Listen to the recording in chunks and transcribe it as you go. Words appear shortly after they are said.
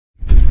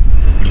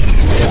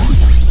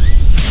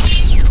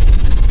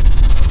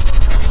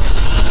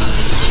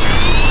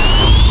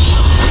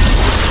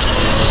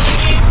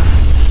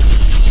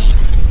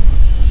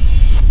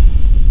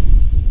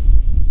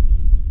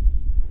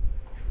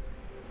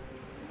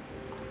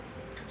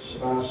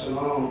Shabbat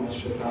Shalom,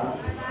 Mishpachah.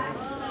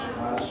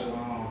 Shabbat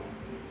Shalom.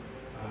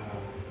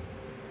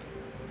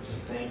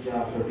 Just thank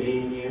y'all for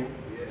being here.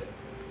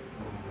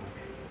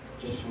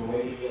 Just for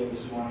waking me up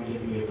this morning,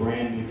 giving me a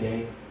brand new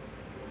day.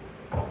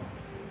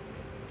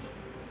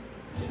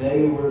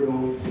 Today we're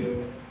going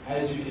to,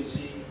 as you can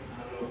see,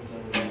 I don't know if it's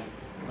over there,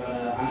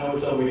 but I know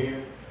it's over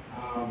here.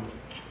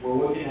 We're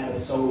looking at a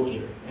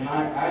soldier. And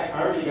I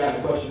already got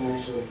a question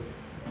actually.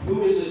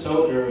 Who is this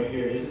soldier right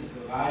here? Is it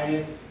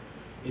Goliath?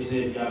 Is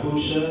it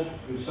Yahusha,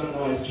 who's some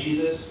know as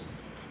Jesus?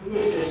 Who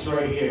is this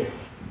right here?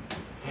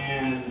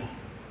 And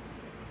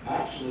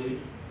actually,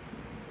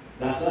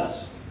 that's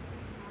us.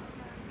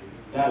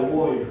 That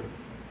warrior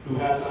who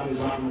has on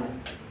his armor,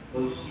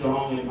 looks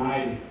strong and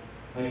mighty,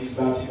 like he's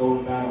about to go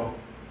in battle.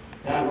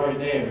 That right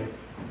there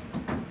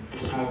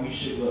is how we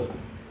should look.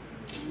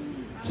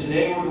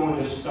 Today we're going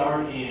to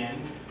start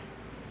in,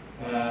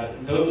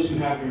 those who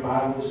have your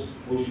Bibles,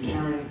 would you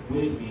turn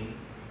with me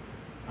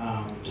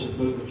to the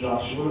book of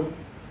Joshua,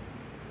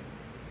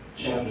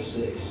 chapter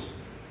 6,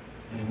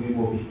 and we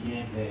will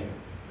begin there.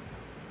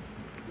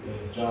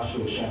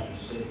 Joshua chapter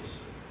 6,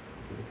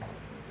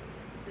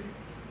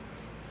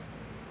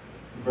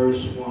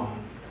 verse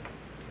 1.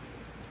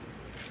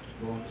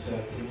 We're going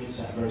to commence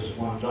at verse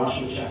 1.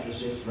 Joshua chapter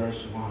 6,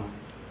 verse 1.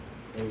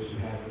 Those who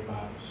have your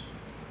Bibles.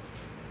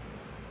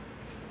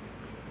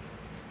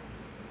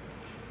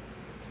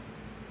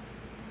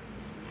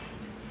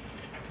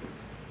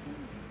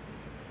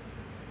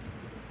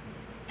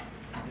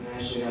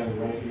 Actually have it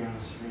right here on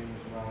the screen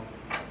as well.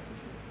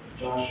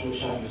 Joshua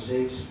chapter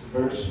 6,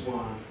 verse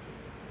 1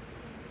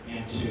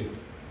 and 2.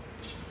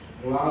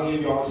 And while I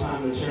give you all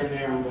time to turn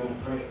there, I'm going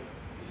to pray.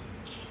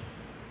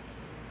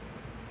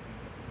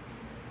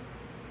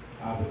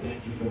 Abba,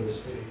 thank you for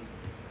this day.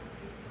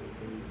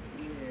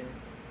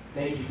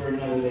 Thank you for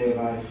another day of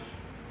life.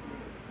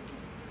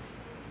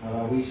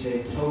 We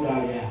say,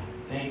 Todaya,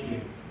 thank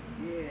you.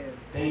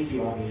 Thank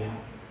you, Abba.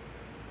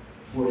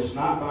 For it's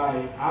not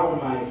by our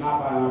might,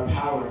 not by our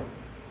power,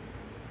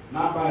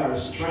 not by our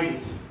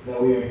strength that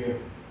we are here.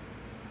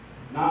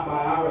 Not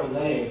by our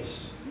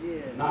legs,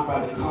 not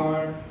by the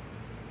car.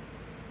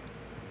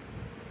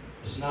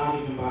 It's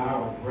not even by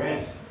our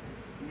breath.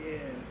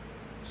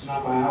 It's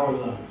not by our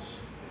lungs.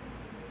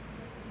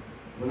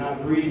 We're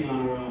not breathing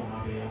on our own,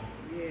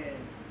 Abiyah.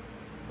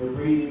 We're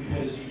breathing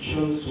because you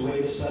chose to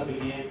wake us up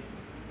again.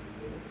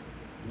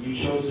 You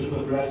chose to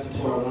put breath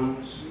into our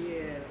lungs.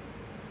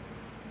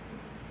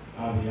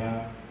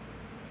 Abiyah,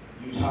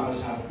 you taught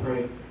us how to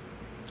pray.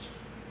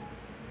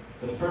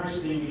 The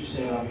first thing you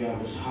said,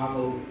 Abiyah, was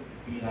hallowed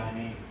be thy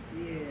name.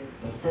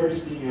 The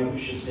first thing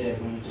Yahusha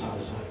said when you taught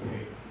us how to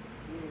pray.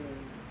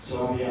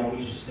 So Abiyah,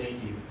 we just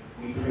thank you.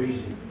 We praise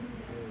you.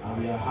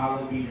 Abiyah,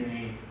 hallowed be your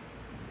name.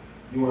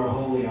 You are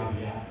holy,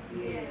 Abiyah.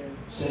 It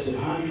says it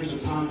hundreds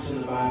of times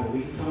in the Bible.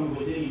 We can come up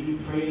with any new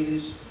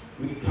praises.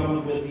 We can come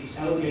up with these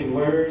elegant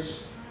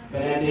words.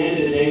 But at the end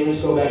of the day,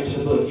 let's go back to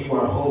the book. You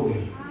are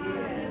holy.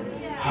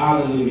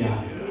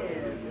 Hallelujah.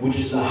 Which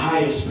is the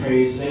highest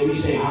praise. Today we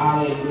say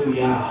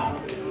hallelujah.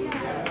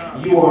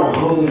 You are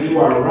holy. You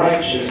are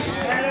righteous.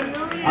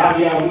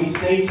 Abiyah, we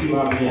thank you,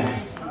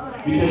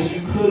 Abiyah. Because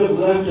you could have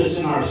left us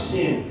in our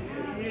sin.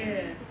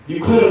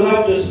 You could have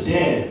left us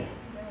dead.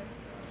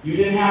 You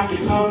didn't have to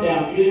come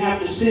down. You didn't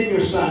have to send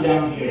your son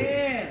down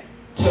here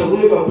to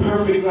live a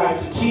perfect life,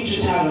 to teach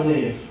us how to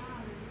live.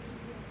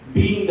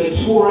 Being the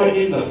Torah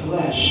in the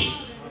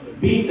flesh.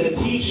 Being the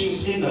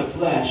teachings in the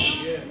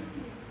flesh.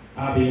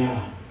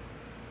 Abiyah,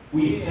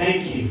 we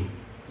thank you.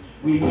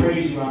 We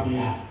praise you,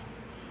 Abiyah.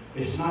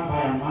 It's not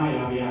by our might,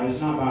 Abiyah. It's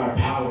not by our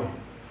power.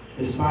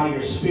 It's by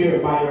your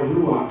spirit, by your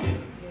ruach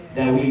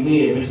that we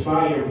live. It's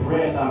by your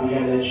breath,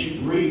 Abiyah, that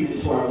you breathe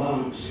into our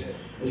lungs.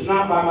 It's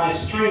not by my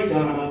strength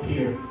that I'm up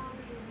here.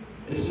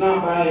 It's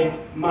not by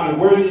my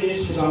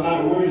worthiness, because I'm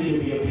not worthy to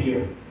be up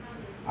here.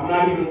 I'm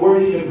not even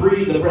worthy to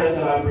breathe the breath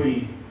that I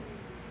breathe.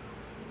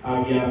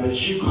 Abiyah, but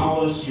you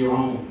call us your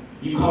own.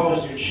 You call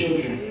us your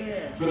children.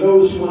 For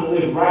those who want to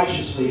live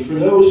righteously, for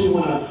those who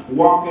want to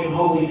walk in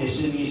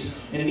holiness in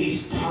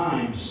these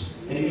times,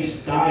 in these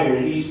dire,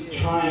 in these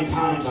trying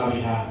times,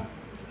 Abiyah.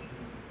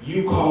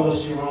 You call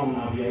us your own,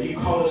 Abiyah. You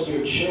call us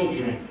your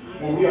children.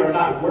 When we are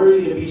not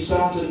worthy to be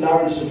sons and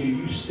daughters of you,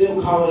 you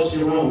still call us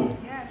your own.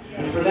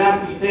 And for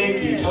that we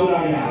thank you,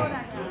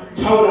 Todaya.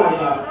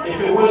 Todaya.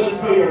 If it wasn't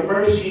for your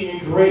mercy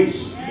and your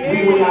grace,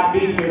 we would not be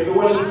here. If it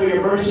wasn't for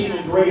your mercy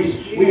and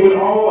grace, we would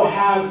all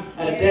have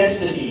a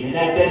destiny, and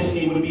that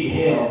destiny would be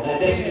hell. That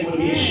destiny would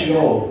be a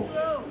Sheol.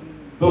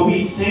 But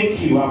we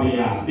thank you,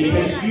 Abiyah,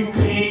 because you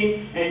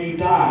came and you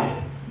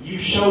died. You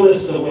showed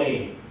us the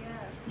way.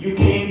 You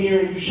came here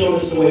and you showed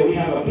us the way. We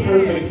have a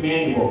perfect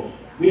manual.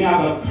 We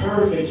have a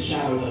perfect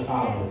shadow to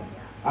follow.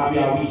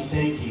 Abiyah, we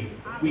thank you.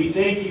 We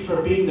thank you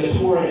for being the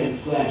Torah in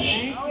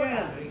flesh.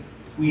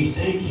 We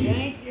thank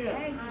you.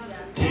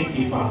 Thank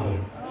you, Father.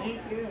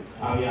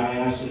 Abiyah, I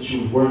ask that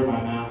you would word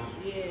my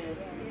mouth.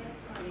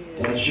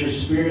 That your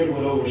spirit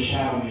would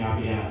overshadow me,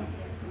 Abiyah.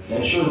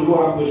 That your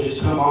ruach would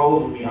just come all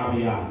over me,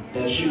 Abiyah.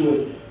 That you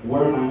would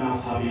word of my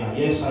mouth, Javier.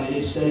 Yes, I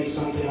did study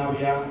something,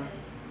 Javier.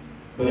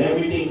 But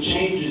everything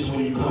changes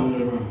when you come in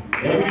the room.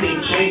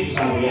 Everything changes,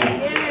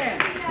 Javier.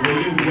 When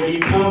you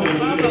come and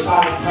when you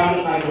decide to come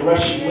in like a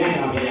rushing wind,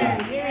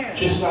 Javier.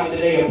 Just like the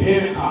day of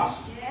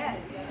Pentecost.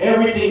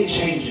 Everything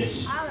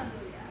changes.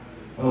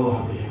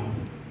 Oh, Javier.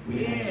 We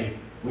thank you.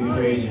 We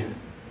praise you.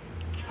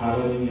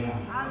 Hallelujah.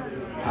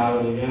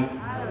 Hallelujah.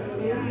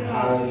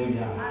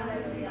 Hallelujah.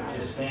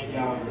 Just thank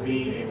y'all for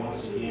being here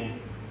once again.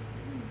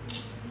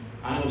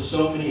 I know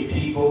so many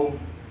people,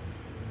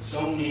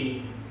 so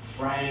many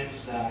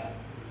friends that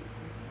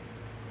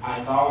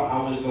I thought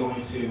I was going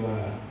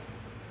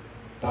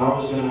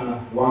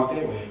to walk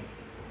their way.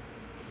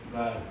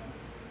 But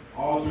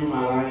all through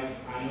my life,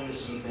 I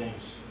noticed some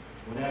things.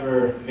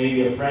 Whenever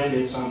maybe a friend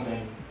did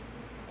something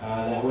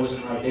that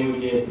wasn't right, they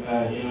would get,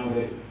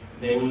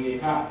 they wouldn't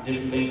get caught.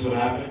 Different things would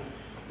happen.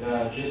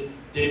 Just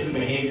different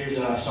behaviors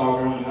that I saw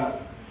growing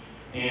up.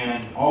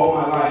 And all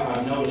my life,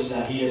 I've noticed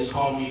that he has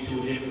called me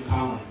to a different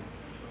calling.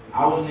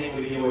 I wasn't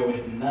able to get away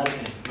with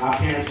nothing. My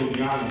parents will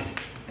be honest.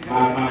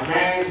 My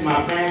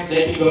friends,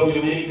 they can go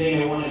do anything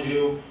they want to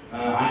do.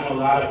 I know a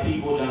lot of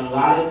people done a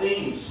lot of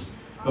things.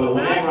 But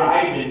whenever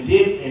I even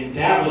dip and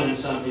dabble in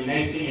something,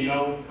 next thing you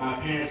know, my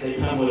parents, they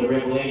come with a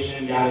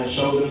revelation. God has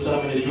showed them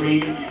something in a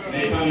dream. And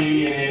they come to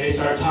me and they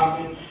start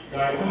talking.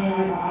 They're like,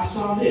 I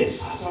saw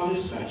this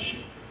about you.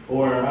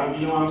 Or,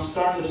 I'm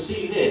starting to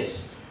see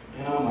this.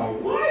 And I'm like,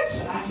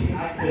 what? I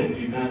couldn't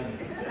do nothing.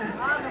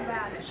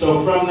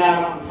 So from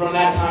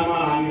that time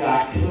on, I knew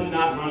that I could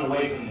not run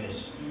away from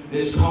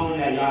this calling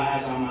that God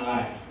has on my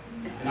life.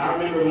 And I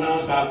remember when I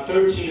was about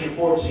 13 and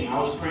 14, I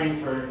was praying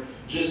for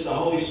just the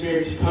Holy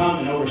Spirit to come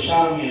and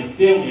overshadow me and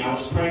fill me. I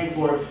was praying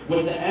for it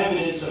with the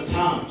evidence of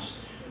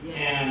tongues.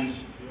 And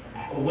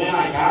when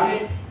I got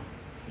it,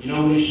 you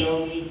know what he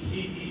showed me?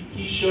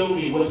 He showed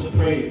me what to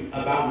pray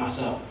about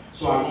myself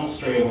so I won't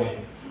stray away.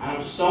 I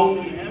know so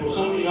many people,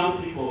 so many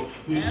young people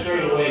who stray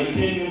away. You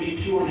can't even be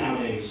pure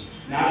nowadays.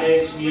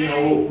 Nowadays,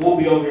 we'll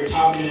be over here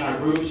talking in our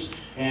groups,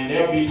 and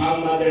they'll be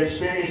talking about their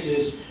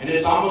experiences, and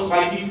it's almost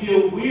like you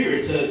feel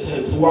weird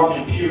to walk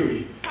in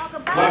purity.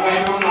 Like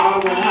I'm the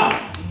odd one out.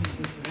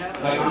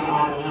 Like I'm the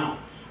odd one out.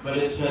 But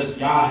it's because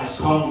God has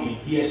called me.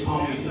 He has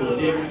called me to a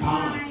different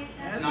calling.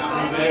 It's not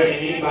that I'm better than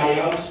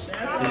anybody else.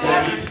 It's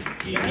that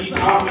he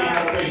taught me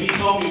how to pray. He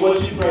told me what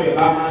to pray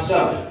about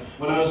myself.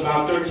 When I was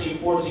about 13,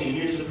 14,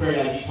 here's the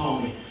prayer that he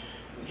told me.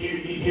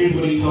 Here's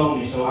what he told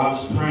me. So I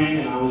was praying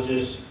and I was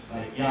just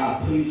like,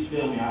 God, please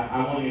fill me.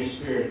 I want your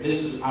spirit.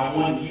 I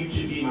want you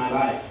to be my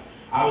life.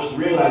 I was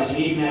realizing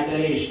even at that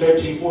age,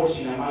 13,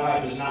 14, that my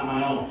life is not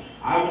my own.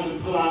 I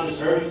wasn't put on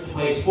this earth to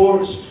play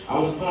sports. I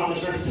wasn't put on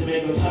this earth to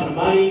make a ton of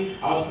money.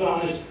 I was put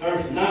on this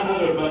earth none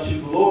other but to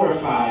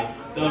glorify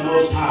the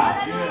Most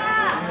High.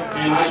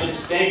 And I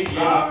just thank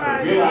God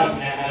for realizing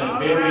that at a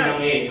very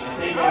young age. I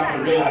thank God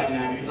for realizing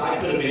that because I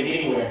could have been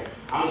anywhere.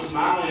 I'm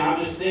smiling. I'm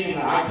just thinking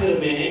that I could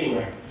have been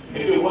anywhere.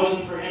 If it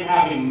wasn't for him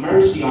having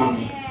mercy on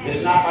me.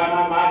 It's not by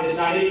my mind. It's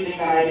not anything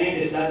that I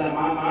did. It's not that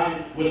my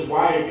mind was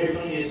wired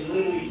differently. It's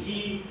literally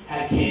he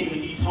had came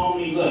and he told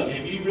me, look,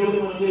 if you really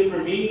want to live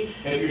for me,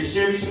 if you're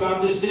serious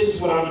about this is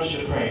what I want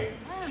you to pray.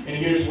 And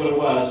here's what it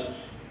was.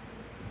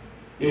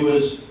 It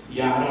was,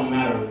 I don't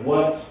matter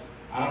what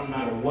I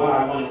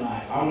want in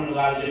life. I wanted a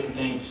lot of different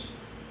things.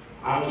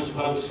 I went to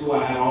public school.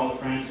 I had all the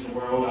friends in the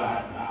world.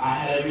 I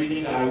had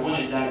everything that I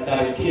wanted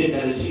that a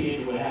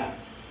teenager would have.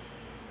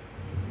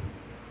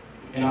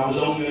 And I was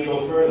only going to go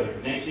further.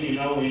 Next thing you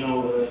know,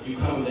 you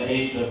come to the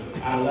age of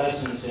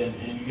adolescence and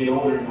you get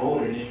older and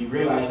older, and then you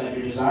realize that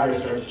your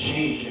desires start to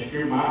change. And if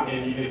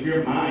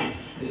your mind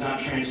is not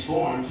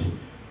transformed,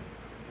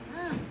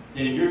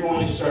 then you're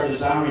going to start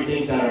desiring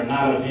things that are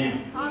not of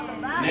him.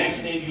 Next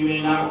thing you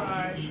end up,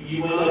 I'm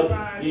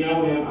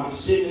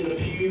sitting in the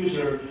pews,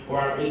 or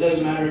it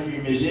doesn't matter if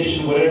you're a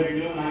musician, whatever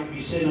you're doing, I could be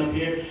sitting up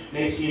here.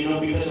 Next thing you know,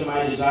 because of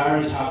my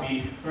desires, I'll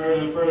be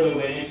further and further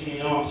away. Next thing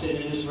you know, I'm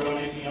sitting in this row.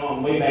 Next thing you know,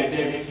 I'm way back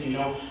there. Next thing you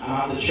know, I'm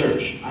out the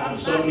church. I have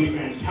so many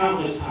friends,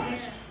 countless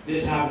times.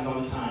 This happens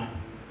all the time.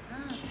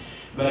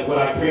 But what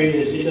I pray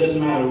is, it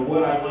doesn't matter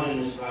what I want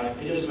in this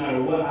life. It doesn't matter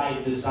what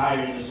I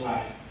desire in this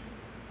life.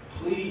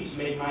 Please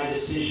make my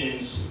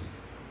decisions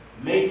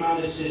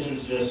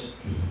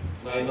just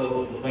like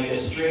a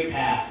straight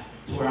path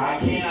to where I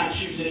cannot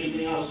choose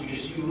anything else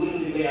because you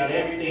literally lay out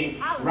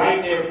everything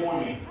right there for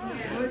me.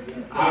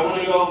 I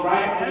want to go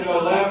right, I want to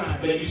go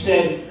left, but you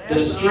said the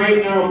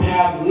straight narrow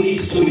path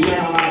leads to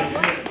eternal life.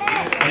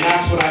 And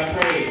that's what I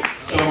prayed.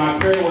 So my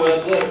prayer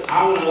was, look,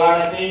 I want a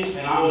lot of things,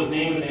 and I was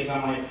naming things.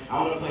 I'm like,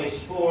 I want to play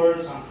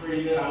sports, I'm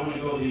pretty good, I want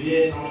to go do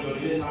this, I want to go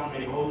do this, I want to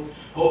make a whole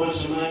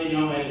bunch of money,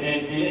 and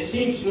it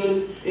seems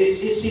good,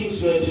 it seems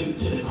good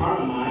to the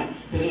carnal mind,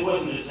 because it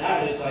wasn't just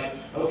that, it's like,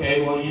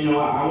 okay, well,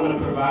 I want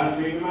to provide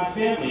for even my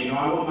family,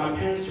 I want my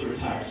parents to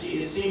retire.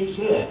 See, it seems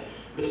good,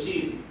 but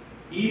see,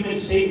 even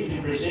Satan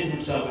can present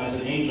himself as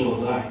an angel of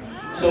light.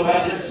 So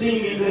as it's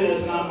seeming good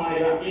as, and I'm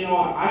like,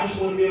 I just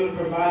want to be able to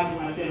provide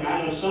for my family.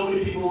 I know so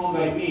many people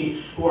like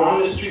me who are on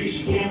the streets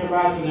who can't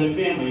provide for their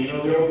family.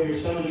 They're over here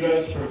selling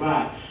drugs to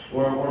provide.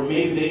 or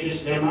maybe they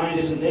just, their mind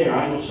isn't there.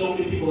 I know so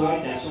many people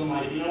like that. So I'm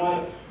like, you know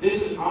what?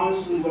 This is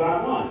honestly what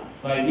I want.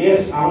 Like,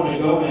 yes, I want to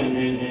go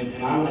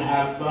and I want to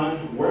have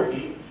fun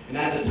working. And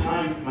at the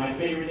time, my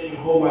favorite thing in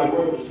the whole wide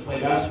world was to play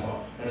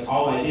basketball. That's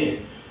all I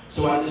did.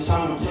 So at this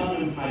time, I'm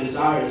telling him my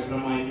desires, but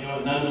I'm like, you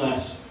know,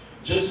 nonetheless,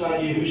 just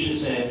like Yahusha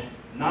said,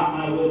 not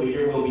my will, but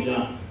your will be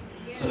done.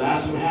 So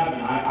that's what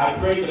happened. I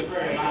prayed the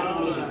prayer, and I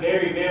know it was a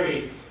very,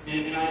 very,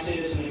 and I say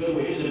this in a good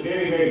way, it was a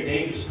very, very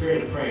dangerous prayer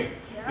to pray.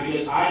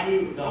 Because I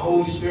knew the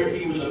Holy Spirit,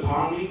 He was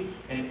upon me,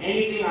 and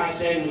anything I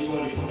said was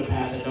going to come to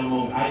pass at that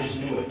moment. I just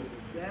knew it.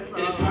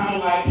 It's kind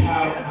of like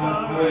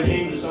how it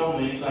came to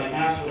Solomon. He's like,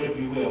 ask whatever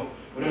you will.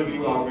 Whatever you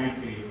will, I'll grant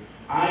for you.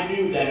 I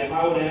knew that if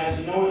I would have asked,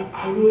 you know what,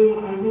 I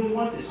really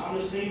want this. I'm going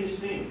to say this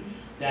thing.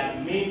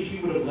 That maybe He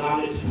would have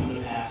allowed it to come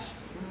to pass.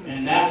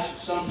 And that's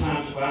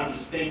sometimes what I'm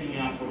just thanking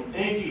out for.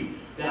 Thank you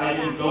that I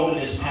didn't go in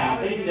this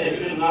path. Thank you that you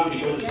didn't allow me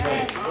to go this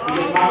way.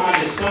 Because my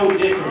mind is so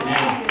different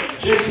now.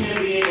 Just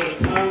Him being able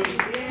to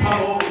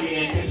come over me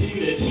and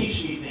continue to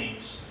teach me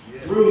things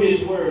through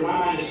His Word. My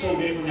mind is so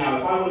different now.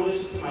 If I would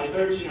listen to my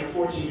 13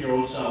 or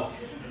 14-year-old self,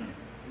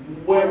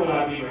 where would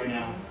I be right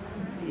now?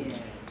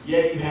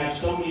 Yet you have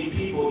so many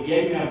people,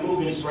 yet you have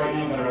movements right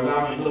now that are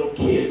allowing little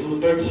kids, little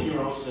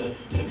 13-year-olds to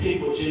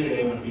pick what gender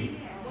they want to be.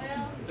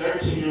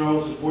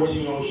 13-year-olds and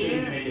 14-year-olds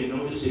shouldn't be making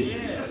no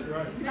decisions.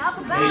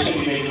 They shouldn't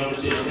be making no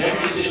decisions.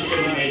 Every decision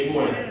should be made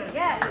for them.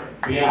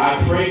 But yeah,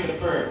 I prayed the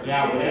prayer.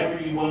 God,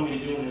 whatever you want me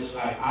to do in this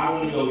life, I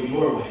want to go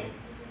your way.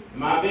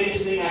 My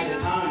biggest thing at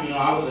the time, you know,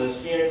 I was a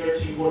scared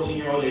 13,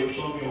 14-year-old. They were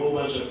showing me a whole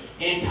bunch of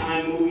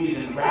end-time movies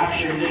and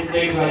rapture and different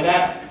things like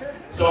that.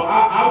 So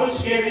I was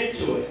scared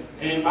into it.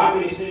 And my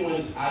biggest thing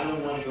was, I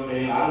don't want to go to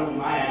hell. I don't want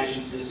my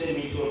actions to send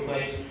me to a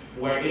place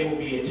where it will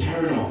be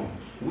eternal.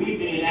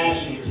 Weeping and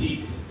gnashing of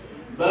teeth.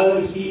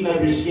 Bugs eating up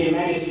your skin,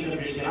 maggots eating up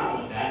your skin. I don't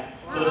want that.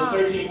 So as a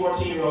 13,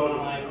 14-year-old, I'm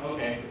like,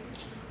 okay,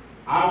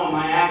 I want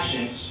my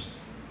actions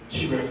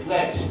to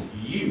reflect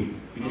you.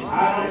 Because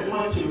I don't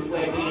want to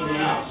reflect anything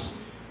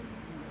else.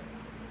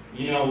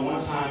 You know,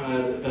 one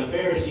time the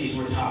Pharisees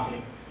were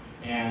talking,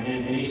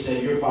 and He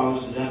said, your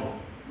father's the devil.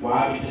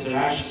 Why? Because their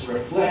actions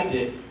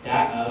reflected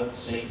that of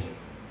Satan.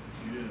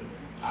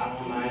 I don't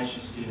want my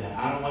actions to do that.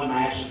 I don't want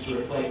my actions to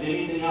reflect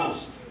anything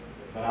else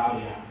but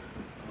Aliyah.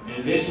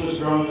 And this was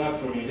growing up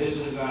for me. This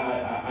is,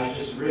 I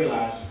just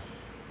realized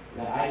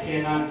that I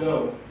cannot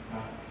go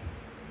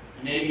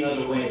in any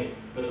other way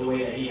but the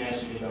way that He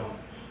has me to go.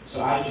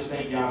 So I just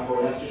thank y'all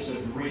for it. That's just a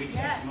brief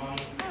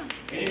testimony.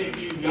 Any of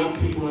you young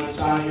people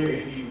inside here,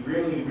 if you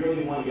really,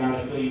 really want y'all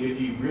to feel you, if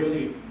you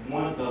really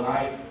want the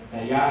life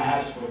that Yah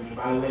has for you,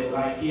 by the way, the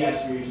life He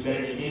has for you is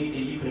better than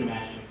anything you could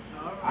imagine.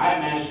 I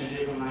imagined a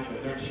different life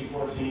at 13,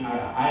 14.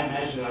 I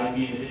imagined that I'd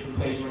be in a different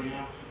place right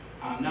now.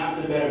 I'm not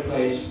in a better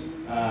place.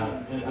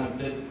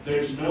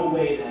 There's no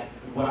way that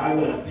what I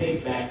would have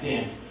picked back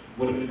then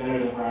would have been better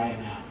than where I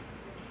am now.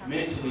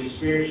 Mentally,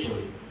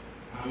 spiritually.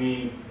 I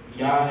mean,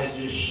 Yah has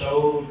just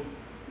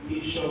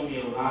He showed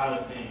me a lot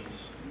of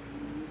things.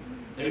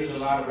 There's a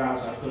lot of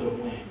routes I could have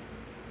went.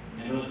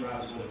 And those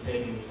routes would have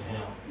taken me to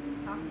hell.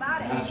 And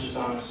that's just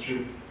honest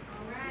truth.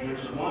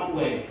 There's one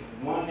way,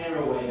 one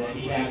narrow way that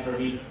He had for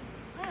me.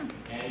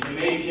 And it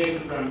may be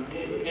different from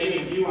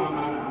any of you.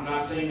 I'm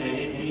not saying that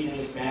anything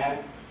is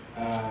bad.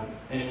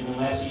 And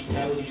unless He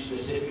tells you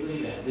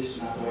specifically that this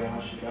is not the way I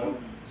want you to go.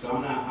 So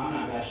I'm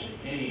not bashing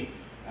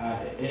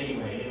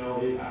anyway, you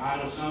know, I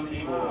know some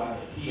people,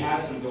 He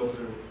has them go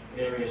through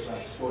areas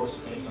like sports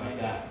and things like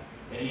that.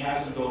 And He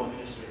has them go and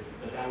minister.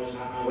 But that was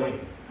not my way.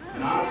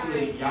 And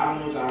honestly, Yah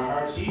knows our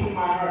hearts. He knew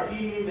my heart.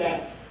 He knew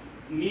that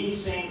me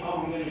saying,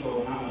 oh, I'm going to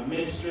go and I'm a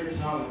minister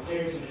to all the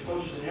players and the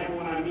coaches and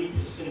everyone I meet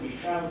because it's going to be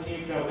travel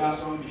team, travel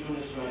basketball, I'm going to be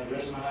doing this for like the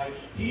rest of my life.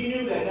 He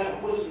knew that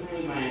that wasn't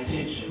really my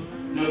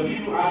intention. No, He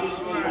knew I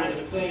just really wanted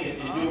to play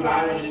and do what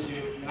I wanted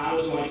to, and I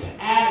was going to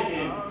add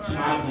Him to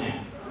my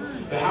plan.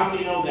 But how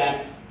many know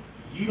that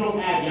you don't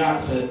add Yah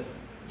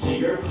to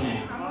your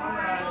plan?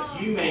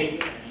 You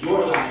make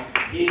your life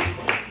His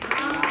plan.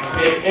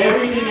 Okay,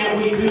 everything that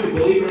we do,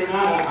 believe it or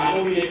not, I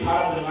know we get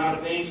caught up in a lot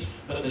of things,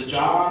 but the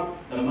job,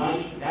 the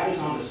money, that is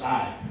on the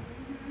side.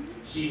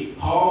 See,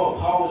 Paul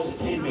was a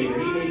tent maker.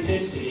 He made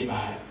tents to get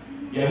by.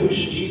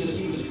 Yahusha, Jesus,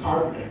 He was a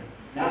carpenter.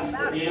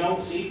 That's, you know,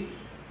 see,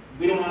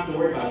 we don't have to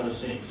worry about those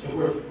things. If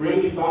we're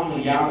really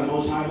following Yah the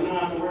Most High, we don't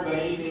have to worry about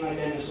anything like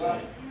that in this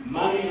life.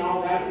 Money and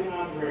all that, we don't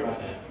have to worry about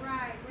that.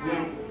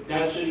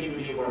 That shouldn't even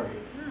be a worry.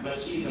 But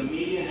see, the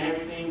media and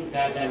everything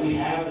that we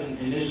have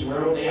in this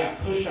world, they have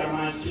pushed our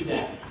minds to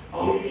that.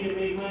 Oh, you need to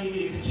make money, you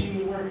need to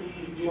continue to work, you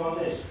need to do all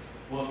this.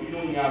 Well, if you're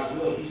doing God's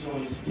will, He's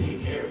going to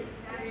take care of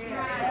you.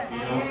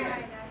 You know?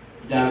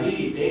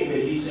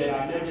 David, he said,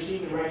 I've never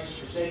seen the righteous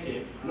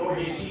forsaken, nor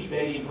his seed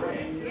begging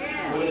bread.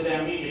 What does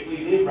that mean? If we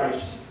live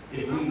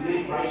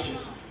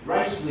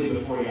righteously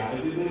before God,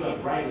 if we live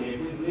uprightly, if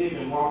we live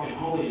and walk in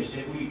holiness,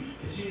 if we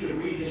continue to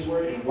read His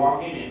Word and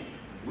walk in it,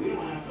 we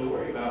don't have to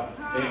worry about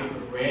begging for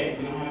bread.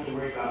 We don't have to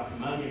worry about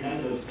money or none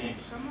of those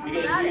things.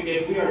 Because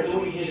if we are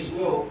doing His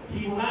will,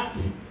 He will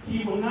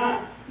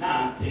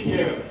not take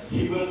care of us.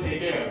 He will take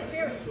care of us.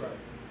 That's right.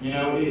 You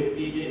know, if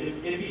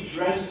he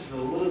dresses the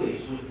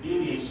lilies with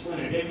beauty and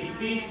splendor, if he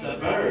feeds the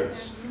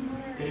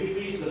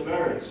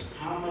birds,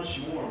 how much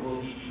more will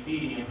he be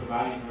feeding and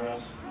providing for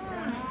us?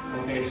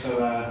 Okay,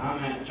 so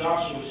I'm at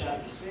Joshua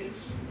chapter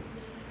 6,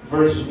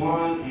 verse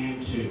 1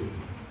 and 2.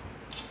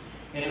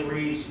 And it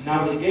reads,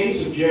 Now the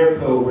gates of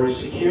Jericho were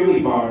securely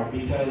barred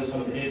because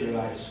of the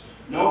Israelites.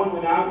 No one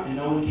went out and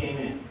no one came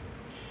in.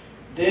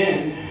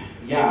 Then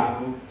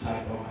Yah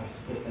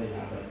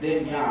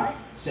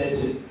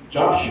said to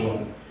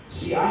Joshua,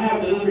 See, I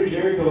have delivered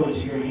Jericho into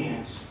your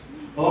hands,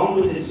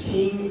 along with its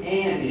king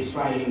and its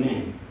fighting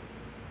men.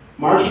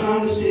 March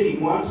around the city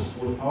once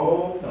with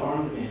all the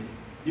armed men.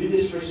 Do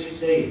this for 6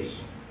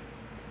 days.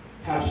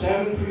 Have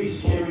 7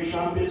 priests carry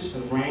trumpets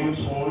of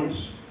ram's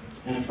horns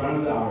in front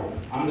of the ark.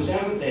 On the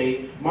 7th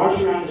day, march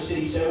around the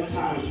city 7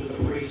 times with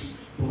the priests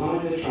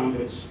blowing the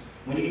trumpets.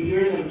 When you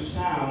hear them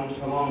sound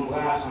a long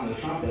blast on the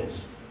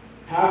trumpets,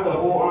 have the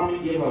whole army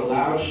give a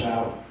loud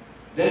shout.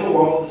 Then the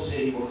wall of the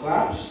city will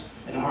collapse,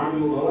 and the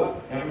army will go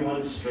up,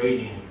 everyone straight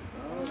in.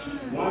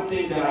 One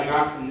thing that I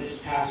got from this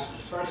passage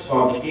is, first of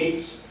all, the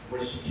gates were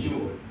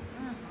secured.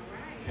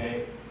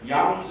 Okay?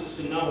 Yah wants us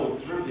to know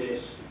through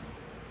this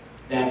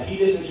that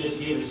he doesn't just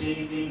give us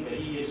anything, but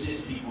he gives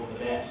his people the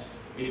best.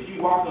 If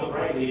you walk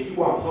uprightly, if you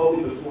walk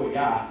holy before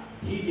God,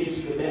 he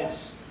gives you the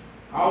best.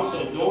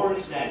 Also,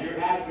 doors that your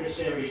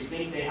adversaries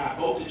think they have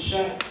bolted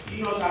shut,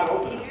 he knows how to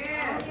open them.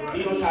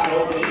 He knows how to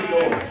open any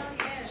door.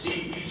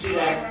 See, you see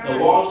that the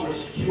walls were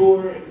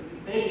secure.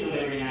 They didn't know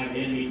they were going to have the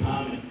enemy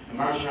come and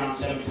march around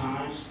 7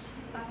 times.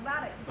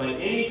 But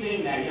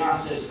anything that Yah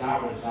says is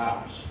ours is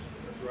ours.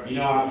 You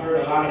know, I've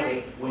heard a lot of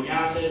it. When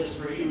Yah says it's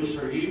for you, it's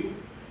for you.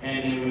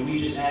 And when we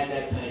just add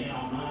that to,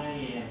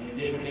 money and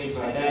different things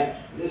like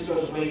that, this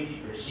goes way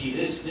deeper. See,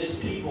 this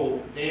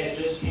people, they had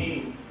just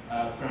came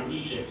from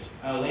Egypt,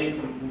 land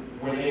from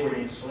where they were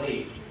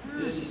enslaved.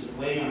 This is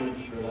way on a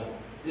deeper level.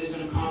 This is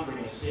them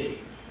conquering a city.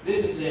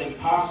 This is them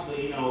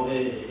possibly,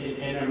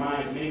 in their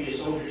minds, maybe a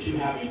soldier or two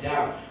having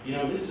doubt.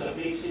 This is a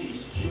big city,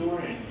 secure,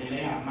 and they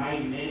have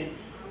mighty men.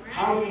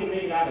 How are we going to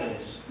make it out of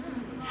this?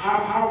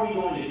 How are we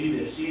going to do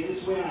this? See,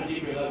 this is way on a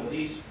deeper level.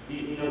 This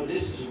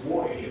is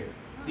war here.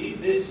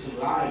 This is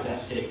lives at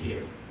stake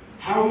here.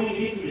 How are we going to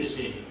get through this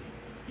city?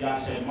 Yah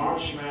said,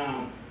 march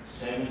around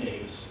 7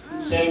 days.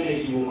 7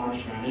 days you will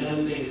march around.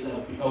 Another thing is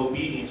the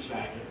obedience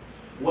factor.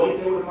 What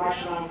if they were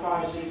marching on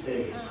 5, 6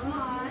 days?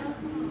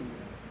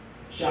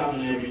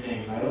 Shouting and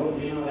everything.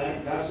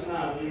 Like, that's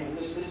enough.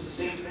 This is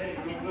 6 days.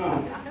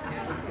 No.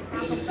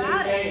 This is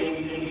 6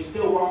 days and we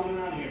still walking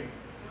around here.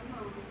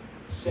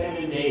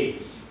 7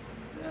 days.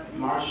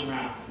 March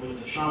around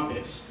with the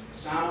trumpets.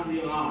 Sound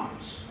the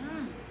alarms.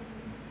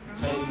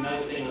 Tell you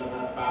another thing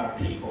about our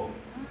people.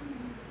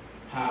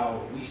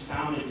 How we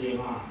sounded the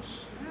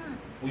alarms.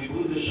 We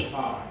blew the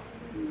shofar.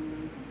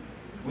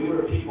 We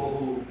were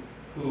people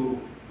who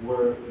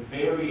were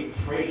very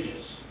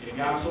courageous. If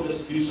God told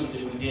us to do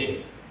something, we did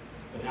it.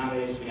 But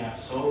nowadays we have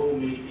so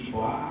many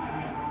people.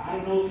 I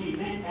don't know if he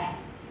meant that.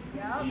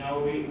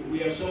 Yep. We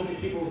have so many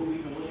people who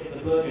even look at the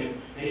book and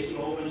they see a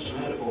whole bunch of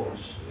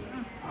metaphors.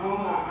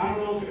 Oh, I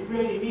don't know if it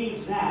really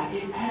means that.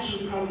 It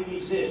actually probably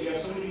means this. You have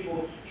so many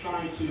people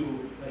trying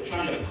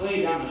to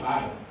play down the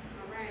Bible.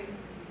 Right.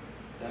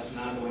 That's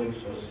not the way we're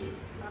supposed to do.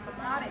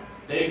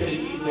 They could have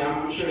easily,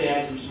 I'm sure they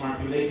had some smart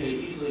people, they could have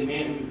easily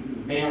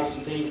made out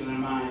some things in their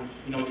mind,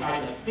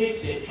 tried to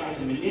fix it, tried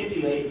to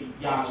manipulate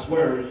Yah's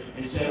word,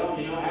 and said,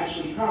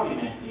 actually, he probably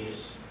meant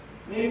this.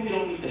 Maybe we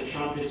don't need the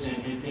trumpets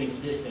and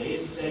things this day.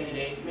 It's the 2nd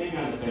day, maybe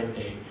on the 3rd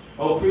day.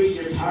 Oh,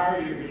 priest, you're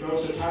tired, you're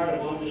so tired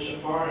of blowing the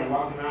shofar and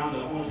walking around the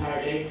whole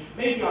entire day.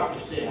 Maybe y'all can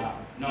sit out.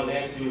 No, they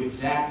have to do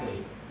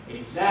exactly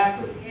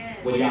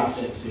what Yah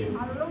said to do.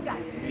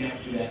 We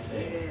have to do that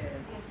today.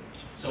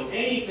 So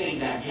anything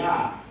that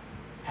Yah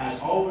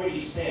has already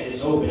said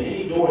is open,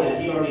 any door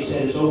that he already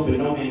said is open,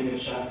 no man can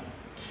shut.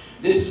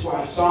 This is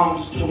why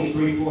Psalms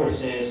 23:4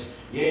 says,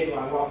 Yea, though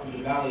I walk through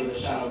the valley of the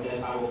shadow of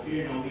death, I will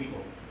fear no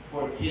evil,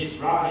 for his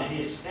rod and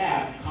his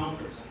staff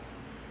comforts them.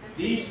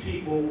 These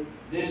people,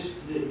 this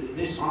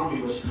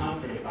army was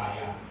comforted by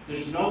Yah.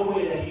 There's no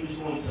way that he was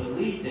going to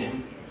lead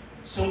them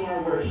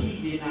somewhere where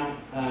he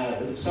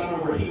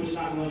was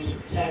not going to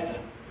protect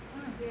them.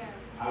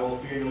 I will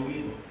fear no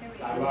evil.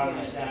 Thy rod and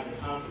thy staff will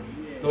comfort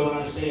you. Go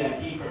on to say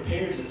that he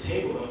prepares a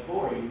table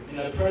before you in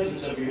the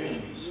presence of your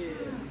enemies.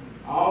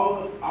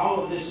 All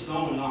of this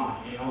going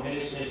on, and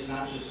it's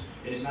not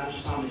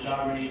just on the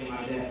job or anything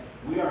like that.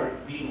 We are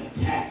being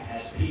attacked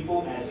as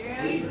people, as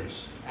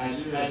believers,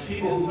 as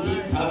people who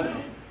keep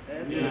covenant.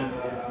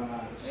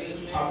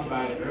 Sister talked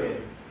about it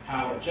earlier.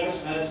 How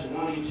just us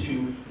wanting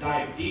to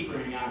dive deeper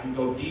in God and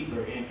go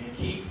deeper and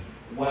keep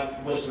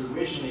what was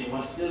originally and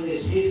what still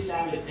is his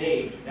Sabbath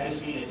day that is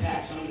being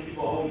attacked. Some of the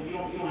people, you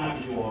don't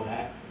have to do all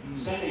that.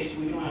 Sundays,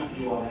 you don't have to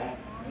do all that.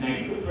 Now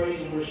you can praise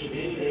and worship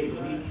any day of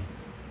the week.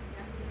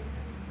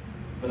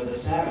 But the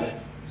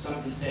Sabbath,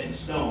 something set in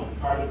stone,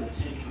 part of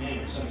the 10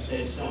 Commandments, something set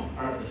in stone,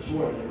 part of the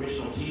Torah, the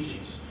original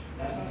teachings.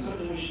 That's not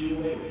something we should do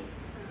away with.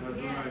 That's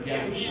right.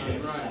 Yeah, we should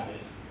keep the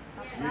Sabbath.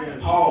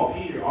 Paul,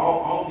 Peter,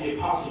 all of the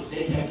apostles,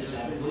 they kept the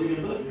Sabbath. Look at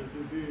the book.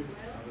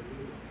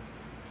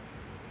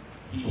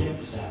 He kept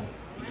the Sabbath.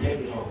 He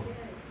kept it holy.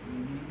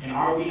 And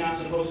are we not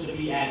supposed to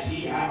be as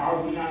he?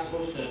 Are we not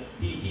supposed to?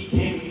 He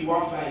came and he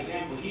walked by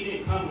example. He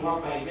didn't come and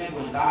walk by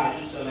example and die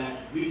just so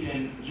that we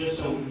can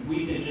just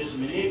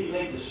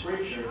manipulate the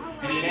scripture.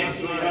 And the next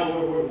thing you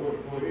know,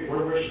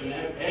 we're worshiping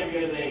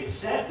every other day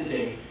except the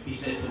day he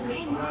said to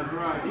worship. That's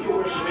right. We can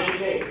worship every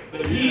day,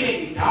 but he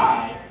didn't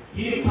die.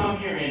 He didn't come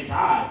here and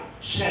die,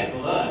 shed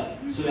blood,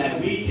 so that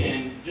we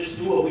can just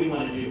do what we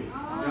want to do.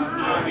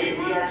 No,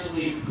 we are to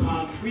live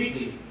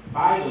concretely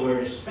by the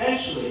word,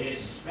 especially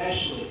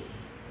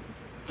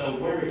the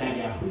word that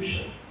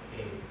Yahusha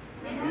gave.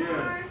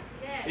 Yeah.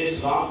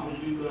 It's lawful to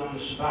do good on the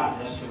Shabbat.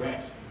 That's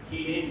correct.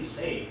 He didn't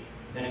say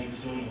that he was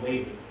doing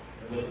away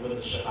with the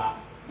Shabbat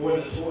or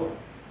the Torah.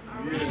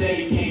 He said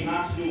he came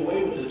not to do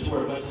away with the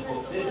Torah, but to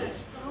fulfill it.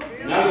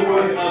 Another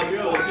word of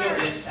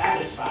fulfill is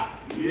satisfy,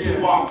 to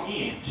walk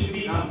in, to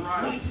be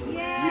complete.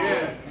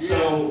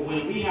 So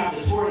when we have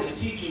the Torah and the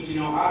teachings,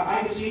 I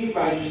can see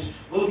anybody just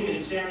looking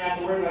and staring at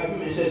the word like,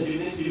 it says do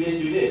this, do this,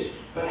 do this.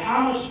 But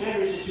how much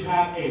better is it to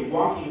have a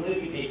walking,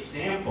 living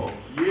example?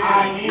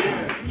 I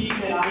am. He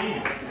said I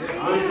am.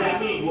 What does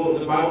that mean? Well,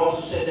 the Bible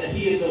also says that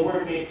he is the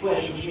word made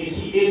flesh, which means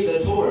he is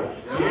the Torah.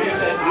 So when it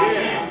says I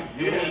am,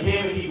 and when he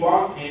came and he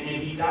walked and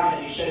he died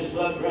and he shed his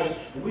blood for us,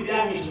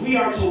 that means we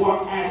are to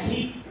walk as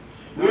he.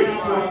 We're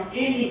not to walk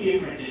any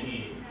different than he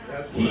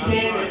did. He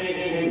came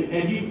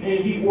and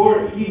he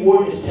wore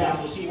his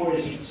tassels, he wore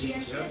his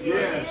seats.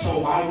 So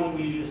why wouldn't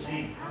we do the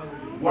same?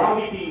 Why are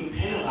we being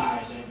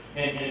penalized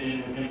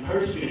and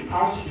persecuted and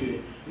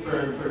prosecuted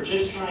for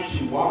just trying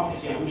to walk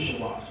as Yahusha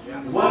walked?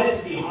 What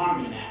is the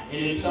harm in that?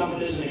 And if someone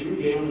doesn't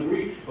agree, they don't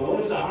agree. But what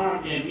is the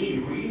harm in me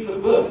reading the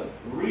book,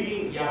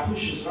 reading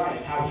Yahusha's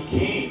life, how he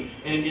came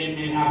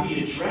and how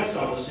he addressed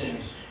all the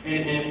sinners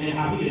and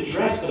how he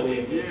addressed the way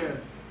of living?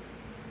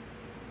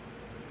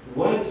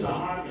 What is the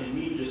harm in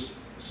me just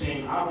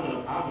saying, I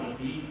want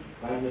to be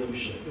like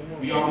Yahusha?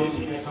 We always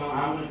sing that song,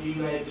 I want to be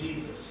like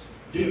Jesus.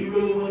 Do you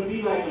really want to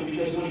be like him?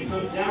 Because when it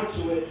comes down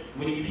to it,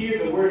 when you hear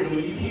the word and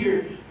when you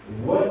hear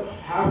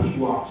how he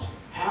walked,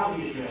 how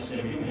he addressed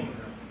everything,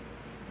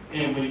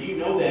 and when you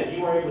know that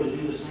you are able to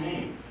do the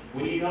same,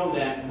 when you know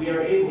that we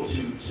are able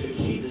to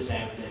keep the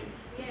Sabbath day,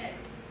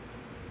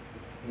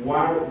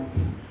 why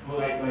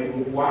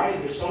is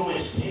there so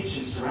much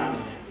tension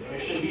surrounding that? There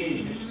shouldn't be any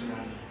tension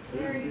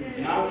surrounding that.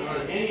 And I would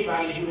for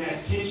anybody who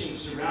has tension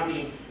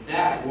surrounding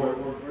that, or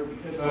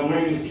because I'm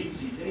wearing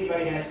seats,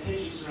 anybody has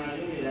tension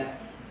surrounding any of that,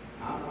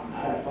 I'm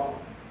not at fault.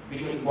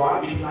 Because why?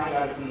 Because I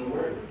got it from the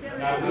Word.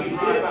 Now, if we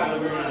live by the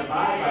Word and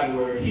abide by the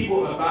Word, he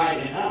will abide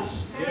in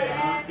us.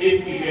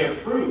 If we bear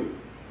fruit,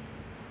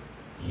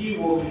 he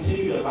will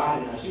continue to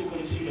abide in us. He will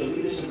continue to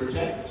lead us and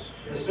protect us.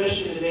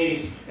 Especially in the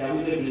days that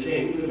we live in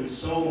today. We live in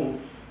so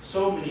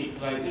many,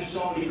 there's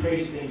so many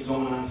crazy things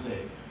going on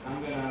today.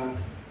 I'm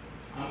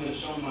gonna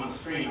show them on the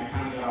screen. I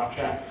kind of got off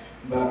track.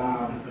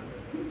 But,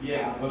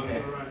 yeah,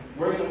 okay.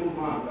 We're going to move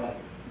on, but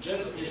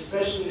just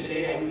especially in the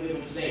day that we live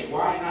in today,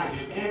 why not do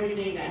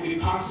everything that we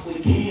possibly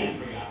can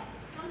for God?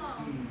 Come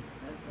on.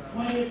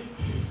 What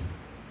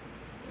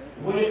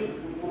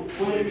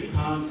if he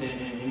comes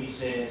and he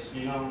says,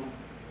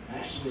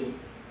 actually,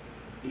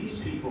 these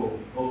people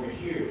over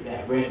here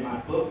that read my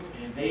book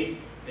and they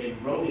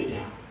wrote it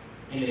down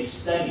and they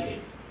studied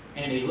it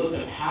and they looked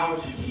up how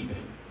to keep it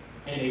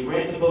and they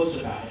read the books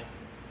about it,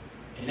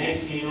 and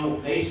next thing you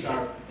know, they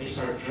start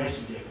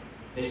dressing different,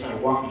 they start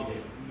walking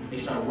different, they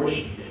start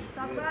worshiping different.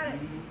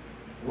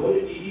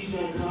 He's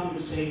going to come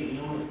and say,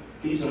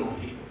 these are my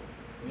people.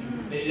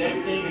 They did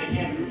everything they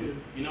can for you.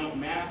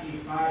 Matthew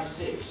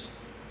 5:6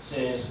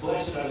 says,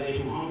 blessed are they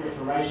who hunger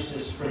for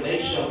righteousness, for they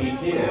shall be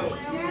filled.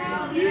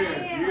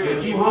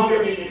 If you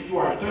hunger and if you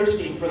are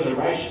thirsting for the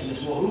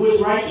righteousness, well, who is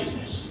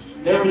righteousness?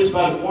 There is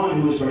but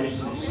one who is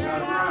righteousness.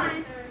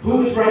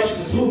 Who is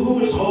righteousness? Who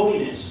is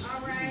holiness?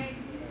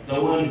 The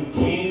one who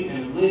came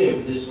and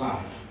lived this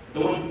life. The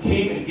one who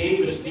came and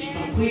gave us the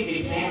complete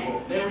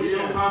example. There is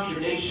no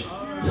contradiction.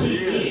 He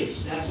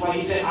is. That's why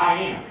he said, I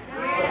am.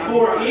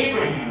 Before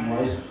Abraham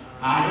was,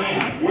 I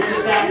am. What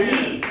does that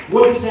mean?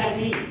 What does that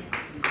mean?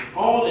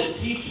 All the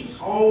teachings,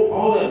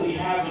 all that we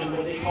have in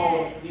what they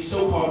call the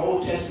so-called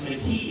Old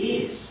Testament, he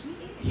is.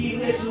 He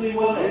literally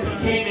was. He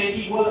came and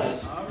he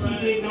was. He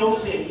did no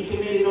sin. He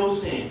committed no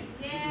sin.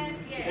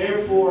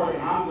 Therefore,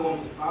 I'm going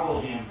to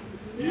follow him.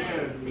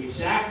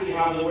 Exactly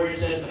how the word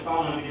says to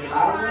follow him, because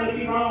I don't want to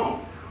be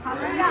wrong.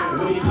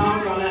 When he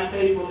comes on that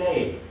faithful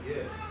day,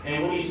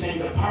 and when he's saying,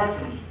 depart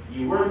from me,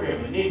 you worker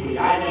of iniquity,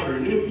 I never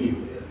knew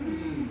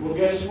you. Well,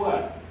 guess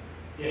what?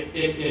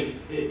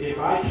 If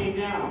I came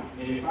down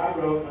and if I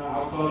wrote,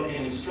 I'll call it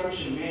an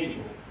instruction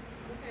manual,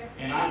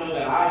 and I know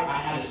that I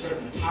had a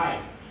certain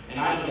time, and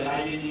I know that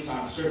I did things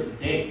on a certain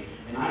day,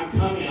 and I'm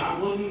coming,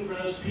 I'm looking for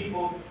those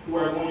people who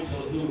are going to,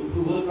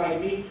 who look like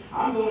me,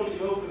 I'm going to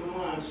go for the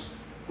ones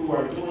who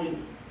are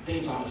doing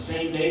things on the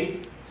same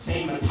day,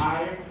 same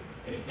attire.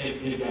 If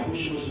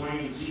Yahusha was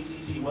wearing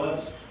tzitzis, he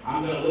was,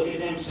 I'm going to look at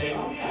them and say,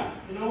 oh yeah,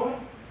 you know what?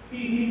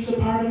 He's a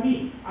part of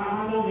me.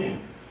 I know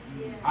him.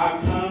 Yeah. I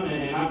come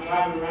and I'm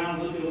driving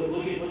around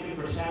looking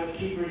for Sabbath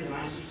keepers, and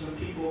I see some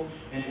people,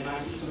 and I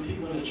see some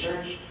people in the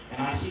church,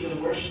 and I see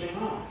them worshiping.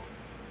 Oh,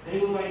 they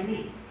look like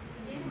me.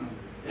 Yeah.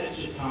 That's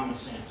just common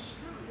sense.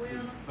 Well,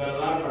 but a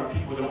lot of our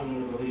people don't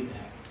want to believe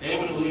that. They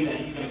want to believe that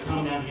he's going to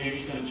come down here and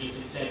he's going to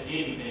just accept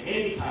anything,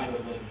 any type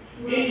of living,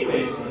 any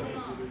way of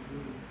living.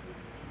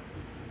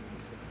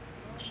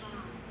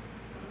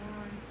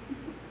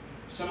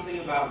 Something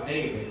about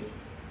David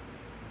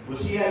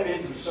was he had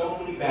been through so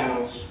many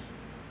battles,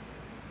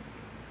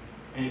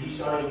 and he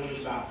started when he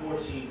was about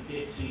 14,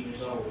 15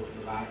 years old with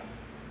Goliath.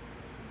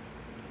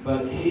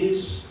 But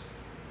his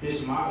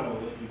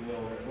motto, if you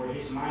will, or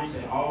his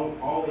mindset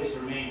always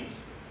remained,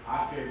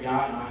 I fear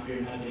God and I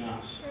fear nothing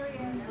else.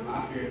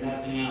 I fear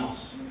nothing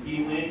else.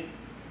 He went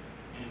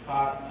and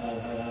fought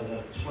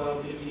the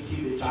 12, 15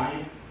 cubit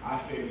giant. I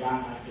fear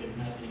God and I fear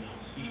nothing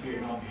else. He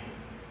feared no man.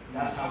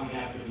 That's how we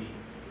have to be.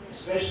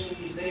 Especially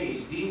these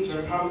days, things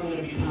are probably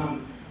going to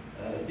become,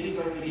 things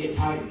are going to get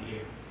tightened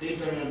here.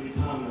 Things are going to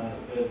become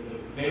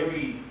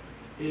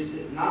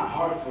it's not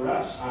hard for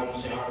us. I won't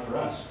say hard for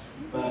us,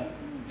 but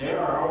there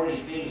are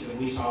already things that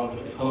we saw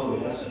with the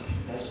COVID.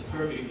 That's a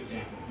perfect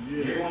example.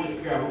 Yeah. You're going to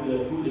figure out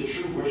who the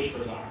true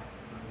worshipers are.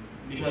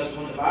 Because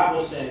when the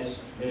Bible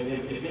says,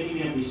 if any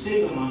man be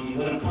sick among you,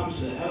 let him come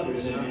to the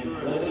elders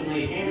and let them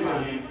lay hands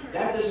on him,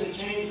 that doesn't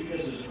change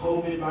because there's a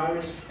COVID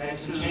virus. That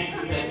doesn't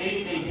change because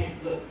anything can.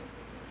 Look,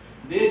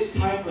 this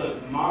type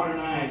of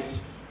modernized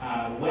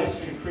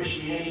Western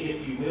Christianity,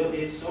 if you will,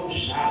 is so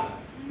shallow.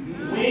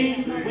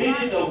 When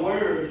did the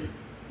word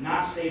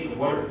not say the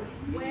word?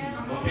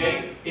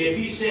 Okay? If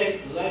he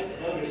said, let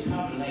the elders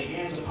come and lay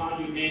hands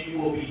upon you and you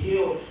will be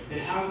healed, then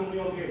how come we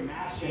over here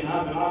masking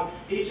up and all?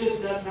 It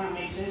just does not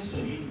make sense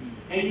to me.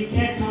 And you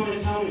can't come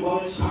and tell me,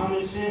 well, it's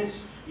common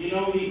sense. You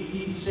know,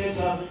 he said,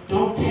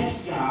 don't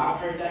test God. I've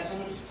heard that.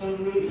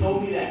 Someone really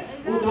told me that.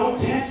 Well, don't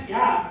test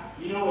God.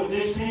 You know, if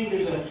they're saying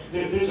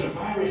there's a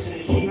virus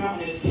and it came out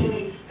and it's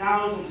killing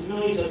thousands,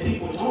 millions of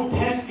people, don't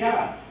test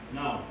God.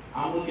 No,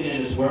 I'm looking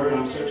at his word.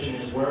 I'm searching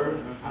his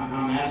word.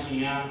 I'm asking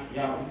y'all,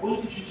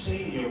 what did you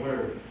say in your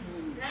word?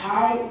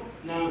 How?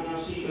 Now,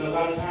 see, a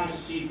lot of times,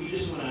 see, we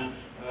just want to,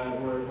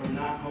 we're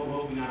not,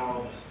 hopefully not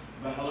all of us,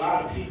 but a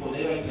lot of people,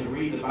 they like to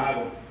read the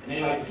Bible and they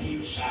like to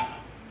keep it shallow.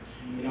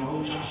 You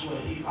know, Joshua,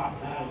 he fought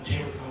the battle of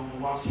Jericho and the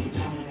walls came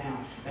tumbling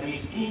down. That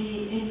means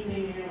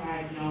anything in your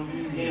life, you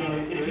know,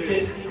 if you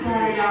just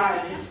inquire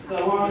God and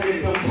the walls are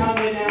going to come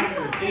tumbling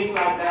down, things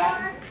like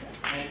that.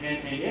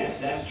 And yes,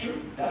 that's true.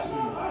 That's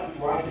what a lot of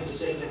people, why? Because it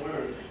says the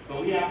word.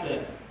 But we have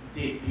to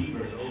dig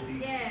deeper.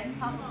 Yes,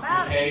 talk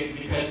about it. Okay?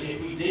 Because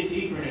if we dig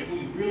deeper and if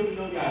we really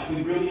know God, if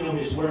we really know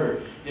his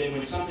word, then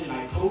when something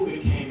like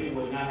COVID came, it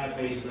would not have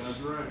faced us. That's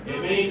right.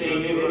 If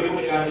anything, it would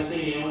have got us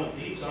thinking, you know what,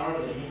 these are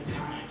the end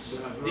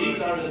times. Right.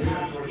 These are the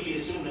times where he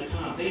is soon to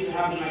come. Things are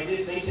happening like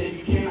this. They said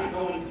you cannot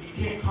go and you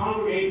can't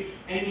congregate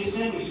in the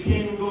assemblies. You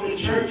can't even go to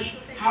church.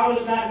 How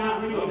is that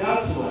not ring a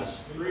bell to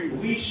us?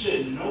 We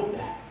should know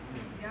that.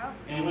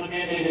 And when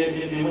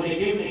they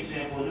give an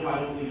example, no, I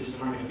don't believe this is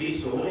the mark of the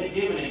beast, but when they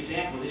give an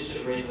example, this should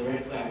have raised a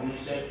red flag. When they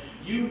said,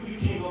 you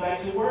can't go back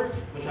to work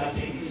without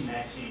taking this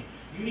vaccine.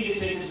 You need to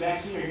take this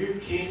vaccine or your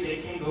kids, they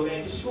can't go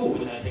back to school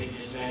without taking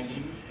this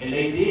vaccine. And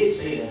they did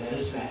say that. That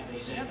is fact. They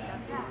said that.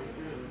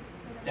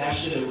 That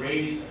should have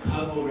raised a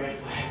couple red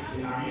flags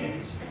in our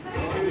heads.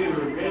 Because if we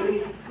were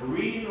really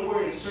reading the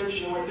word and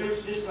searching the word,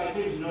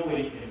 there's no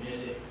way you can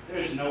miss it.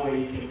 There's no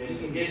way you can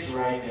miss it. It's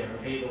right there,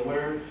 okay? The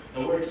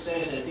word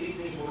says that these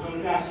things will come to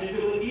pass. And if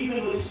it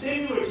even looks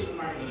similar to the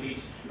mark of the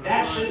beast,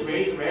 that should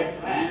raise a red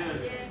flag.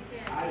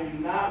 I do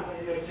not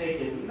want to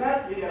take it.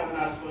 Nothing that I'm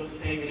not supposed to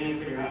take it and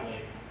figure out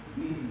later.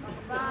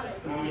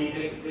 I mean,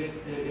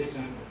 it's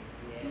simple.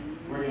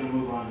 We're going to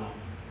move on now.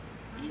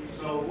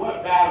 So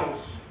what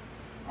battles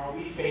are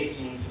we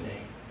facing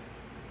today?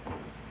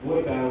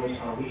 What battles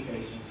are we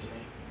facing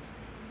today?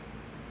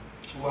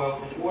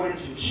 Well, in order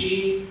to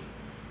achieve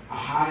a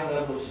high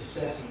level of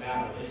success in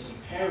battle, it's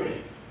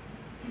imperative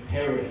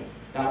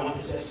that one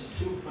possesses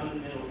two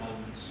fundamental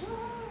elements.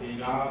 And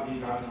y'all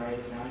can write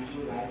this down if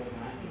you would like, but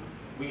not.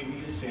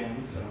 We just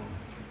family, so.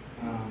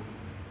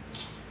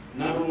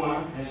 Number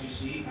one, as you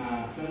see,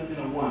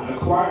 fundamental one,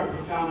 acquire a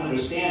profound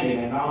understanding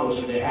and knowledge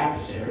of their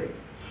adversary,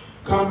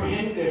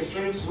 comprehending their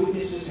strengths,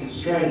 weaknesses, and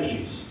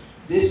strategies.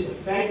 This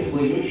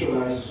effectively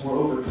neutralizes or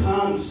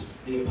overcomes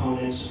the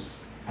opponent's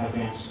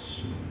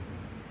advances.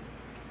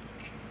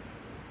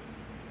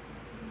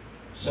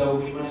 So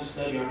we must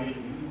study our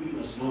enemy. We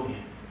must know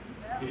him.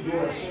 If you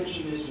are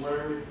searching this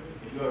word,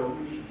 if you are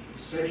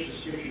search the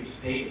scriptures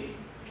daily,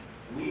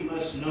 we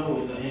must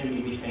know the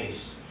enemy we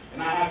face.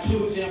 And I have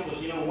two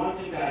examples. You know, one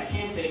thing that I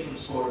can take from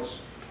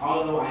sports,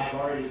 although I have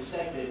already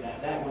accepted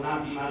that will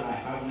not be my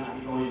life. I will not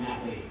be going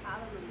that way.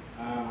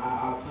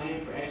 I'll plan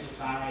for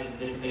exercise and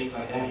different things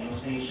like that, you know,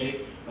 stay in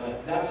shape.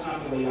 But that's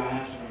not the way God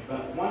has for me.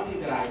 But one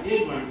thing that I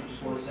did learn from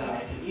sports that I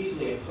can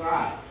easily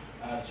apply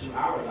to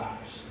our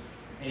lives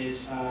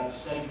is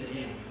study the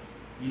enemy.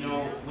 You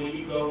know, when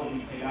you go and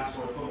you play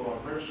basketball, football, or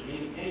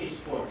virtually any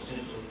sport,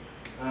 essentially,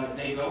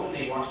 they go and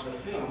they watch the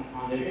film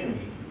on their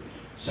enemy.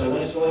 So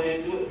let's go ahead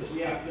and do it because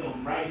we have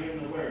film right here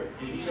in the Word.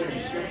 If you search the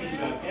scriptures, you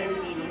have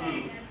everything you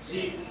need.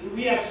 See,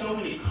 we have so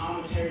many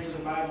commentaries in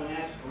the Bible, and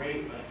that's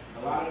great, but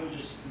a lot of them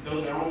just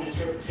build their own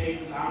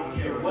interpretations. I don't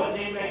care what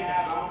name they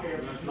have. I don't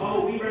care.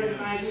 Oh, we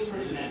recognize this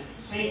person as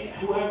Saint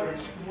whoever.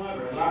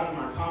 A lot of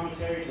them are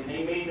commentaries, and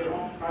they made their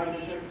own private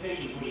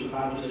interpretations, which the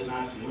Bible says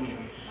not to do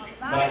anyway.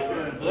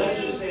 But let's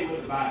just stay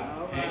with the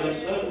Bible. Okay?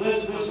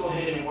 Let's go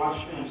ahead and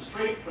watch film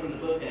straight from the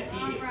book that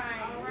he gave us.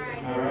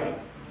 All right?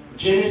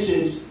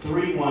 Genesis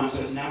 3:1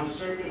 says, Now the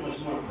serpent was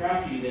more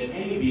crafty than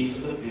any beast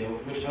of the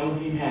field, which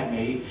Elohim had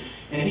made.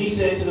 And he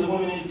said to the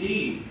woman,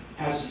 Indeed,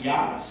 has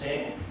Yah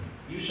said,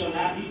 You shall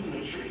not eat from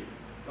the tree.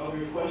 Over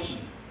your question,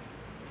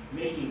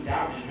 making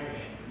doubt in her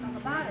head. Talk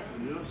about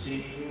it.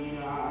 See, you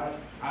know,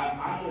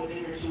 I know a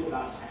thing or two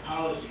about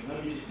psychology.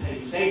 Let me just tell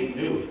you,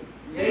 Satan knew it.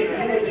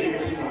 Satan knew a thing or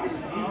two about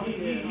psychology.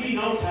 He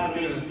knows how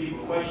to make some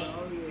people question.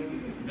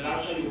 But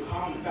I'll show you a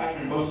common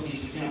factor in most of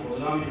these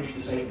examples. Allow me to read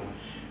the second one.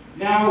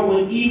 Now,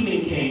 when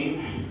evening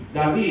came,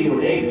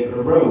 David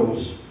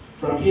arose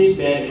from his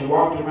bed and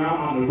walked around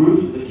on the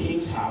roof of the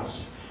king's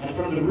house. And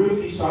from the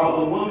roof he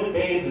saw a woman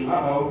bathed in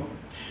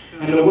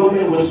and the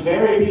woman was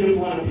very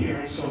beautiful in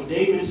appearance. So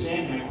David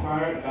sent and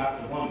inquired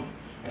about the woman.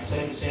 At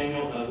 2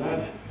 Samuel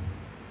 11.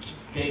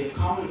 Okay, the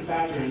common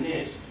factor in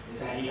this is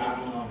that he got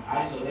alone.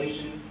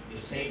 Isolation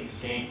is Satan's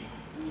game.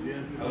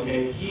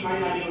 Okay, he might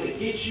not be able to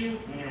get you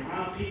when you're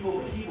around people,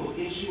 but he will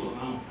get you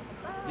alone.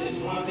 This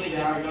is one thing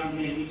that our young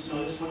men need to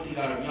know. This is one thing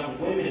that our young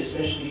women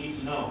especially need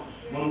to know.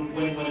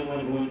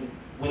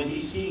 When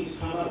these schemes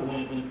come up,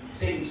 when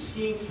Satan's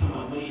schemes come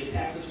up, when he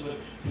attacks us with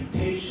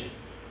temptation,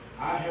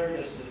 I heard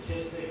a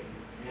statistic,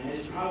 and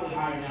it's probably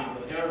higher now,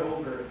 but there are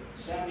over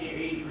 70 or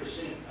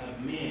 80%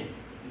 of men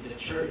in the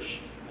church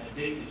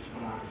addicted to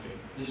pornography.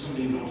 This is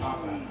something we don't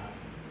talk about enough.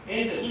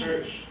 In the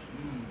church,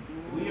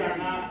 we are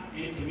not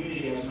in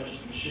community as much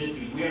as we should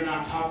be. We are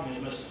not talking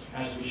as much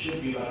as we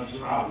should be about these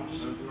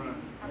problems.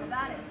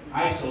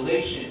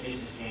 Isolation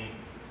is this game.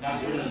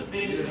 That's one of the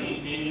biggest things.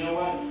 And you know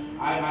what?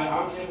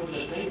 I was able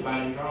to think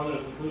about it and draw a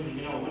little conclusion.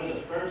 You know, one of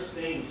the first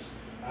things,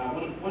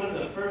 one of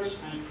the first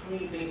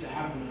unclean things that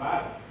happened in the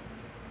Bible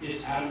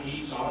is Adam and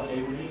Eve saw that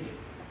they were naked.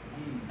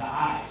 The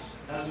eyes.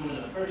 That's one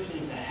of the first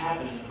things that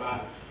happened in the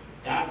Bible.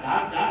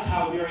 That's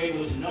how we are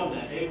able to know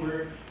that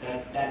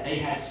they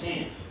had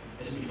sinned.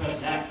 It's because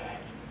of that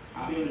fact.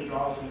 I'll be able to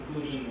draw a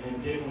conclusion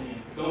and differently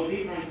go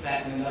deeper into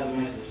that in another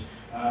message.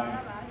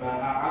 But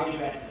I'll get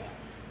back to that.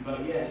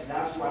 But yes,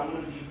 that's why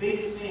one of the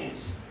biggest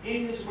sins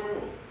in this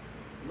world,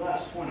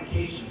 lust,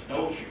 fornication,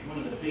 adultery, one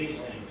of the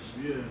biggest things.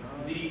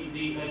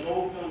 The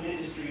adult film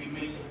industry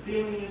makes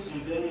billions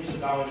and billions of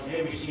dollars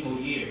every single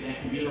year that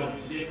can be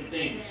devoted to different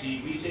things.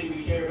 See, we say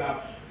we care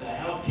about the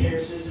healthcare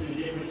system and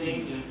different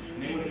things, and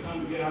they want to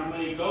come to get our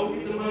money. Go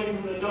get the money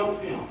from the adult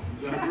film.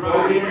 Go get the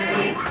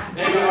money.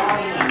 They got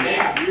all the money. They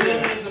got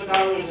billions of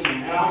dollars in there.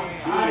 And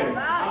I'm tired.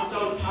 I'm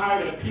so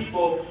tired of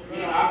people,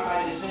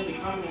 outside the assembly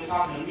coming and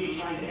talking to me,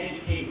 trying to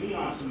educate me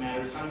on some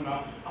matters, talking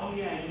about, oh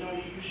yeah,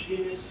 you should get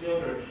in this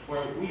field,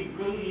 or we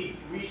really need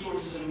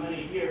resources and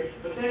money here.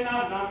 But they're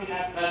not knocking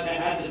at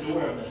the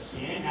door of the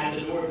sin, at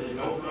the door of the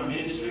adult film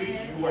industry,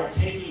 who are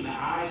taking the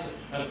eyes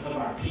of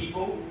our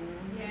people.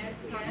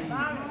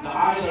 The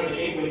eyes are the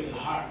gateway to the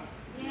heart.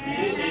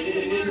 And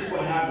this is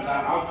what happens.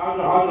 I'll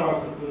draw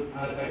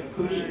a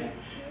conclusion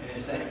in a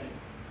second.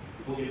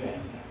 We'll get back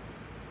to that.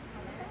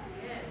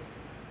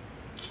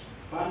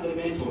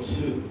 Fundamental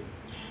 2.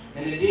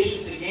 In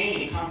addition to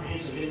gaining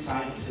comprehensive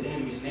insight into the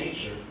enemy's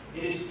nature,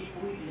 it is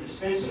equally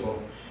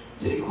indispensable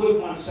to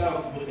equip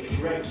oneself with the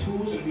correct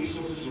tools and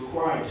resources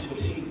required to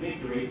attain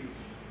victory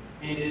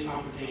in this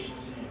confrontational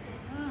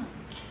scenario.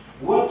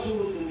 What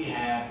tools do we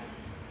have,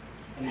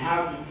 and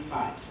how do we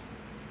fight?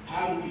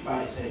 How do we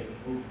fight Satan?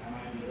 Ooh, I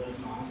might be a little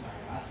small. I'm sorry.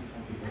 I see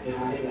some people.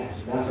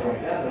 That's all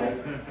right. That's all right.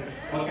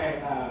 Okay.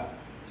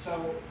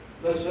 So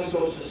let's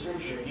go to the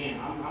scripture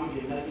again. I'm going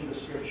to get nothing but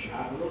scripture. I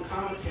have a little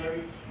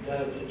commentary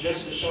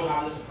just to show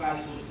how this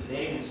applies to us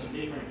today and some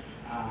different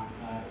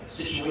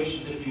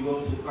situations, if you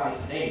will, to apply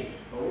today.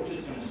 But we're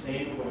just going to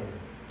stay in the Word.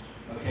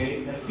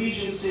 Okay.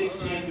 Ephesians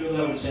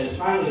 6:10-11 says,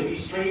 Finally, be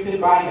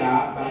strengthened by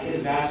God, by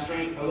His vast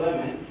strength.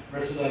 11.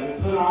 Verse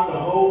 11, put on the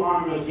whole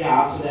armor of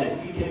Yah so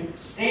that you can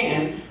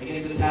stand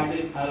against the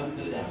tactics of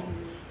the devil.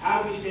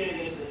 How do we stand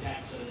against the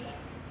tactics of the devil?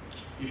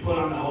 You put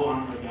on the whole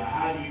armor of Yah.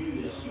 How do you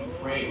do this? You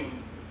pray.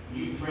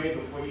 You pray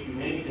before you do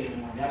anything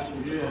anymore. That's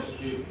what we're supposed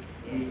to do.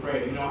 You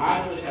pray.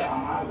 I notice that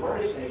on my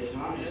worst days,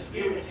 when I'm just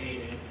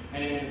irritated,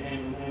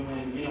 and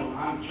when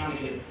I'm trying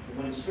to get,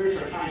 when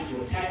spirits are trying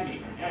to attack me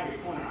from every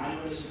corner, I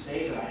notice these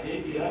days that I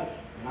didn't get up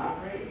and I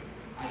prayed.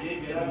 I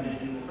didn't get up,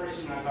 and the first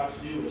thing I got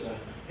to do was I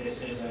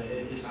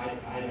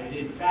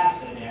didn't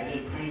fast that day. I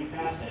didn't pray and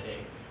fast that day.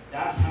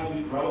 That's how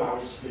we grow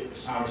our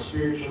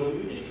spiritual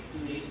immunity to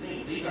these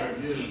things. These are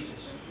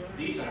diseases.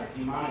 These are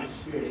demonic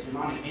spirits,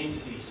 demonic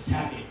entities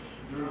attacking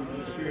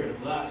The spirit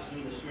of lust,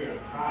 the spirit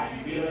of pride.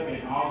 You get up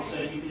and all of a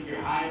sudden you think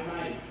you're high and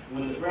mighty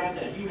when the breath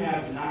that you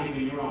have is not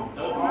even your own.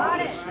 Though all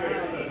the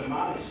spirits are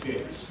demonic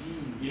spirits.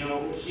 You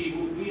know, see,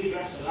 we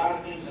address a lot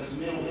of things as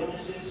mental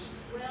illnesses,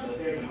 but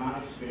they're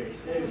demonic spirits.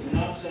 There is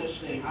no such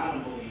thing, I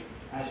don't believe,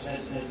 as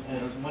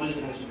one of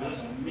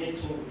as a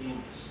mental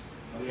illness.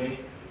 Okay?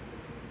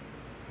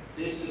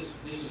 This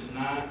is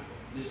not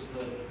this.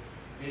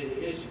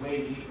 It's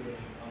way deeper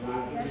than a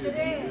lot of Yes, it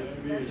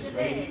is. It's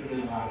way deeper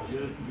than a lot of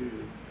this.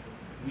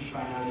 We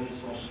find out in this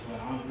flesh, but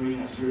I'm going to bring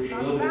that scripture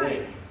a little bit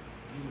later.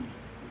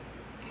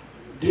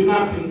 Do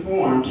not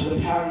conform to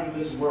the pattern of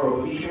this world,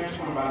 but be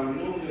transformed by the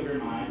renewing of your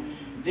mind.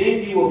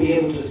 Then you will be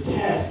able to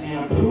test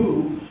and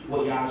approve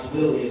what God's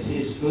will is,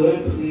 His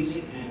good,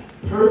 pleasing,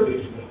 and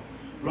perfect will.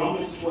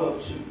 Romans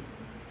 12:2.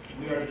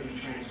 We are to be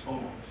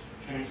transformed.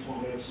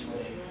 Transformed every single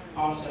day.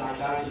 Paul said, I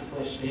die to the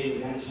flesh daily.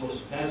 That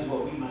is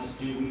what we must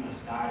do. We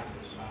must die to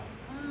this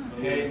life.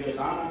 Okay? Because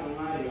I'm not going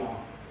to lie to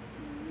y'all.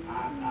 I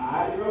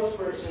had a growth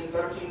spurt since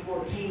 13,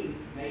 14.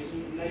 Next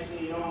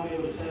thing you know, I'm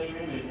able to touch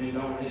him and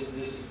don't. This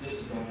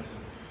is damn.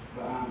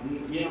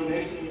 But you know,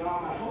 next thing you know,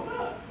 I'm like, hold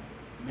up.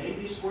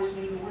 Maybe sports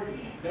need to work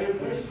again.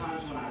 There's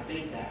times when I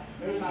think that.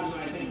 There's times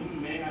when I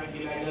think, maybe I can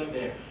get back up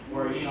there.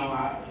 Or you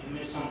know,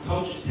 some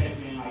coaches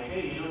text me like,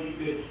 hey, you know, you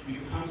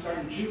could come start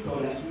in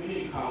JUCO. That's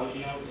community college.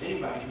 You know,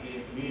 anybody can get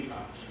in community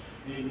college.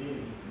 No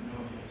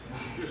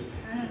offense.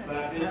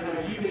 But you know,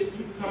 you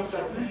can come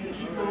start playing in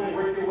JUCO and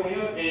work your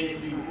way up. And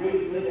if you're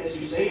really good as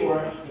you say you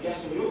are,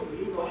 guess what?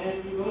 You go ahead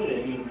and you go to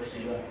that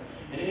university level.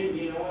 And then,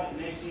 you know what,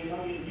 next thing you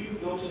know, you can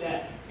go to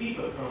that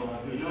FIBA pro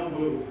level, you know,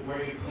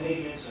 where you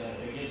play against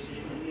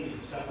different leagues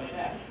and stuff like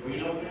that. Where,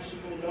 you know, there's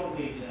different adult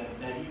leagues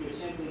that you could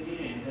simply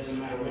get in. It doesn't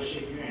matter what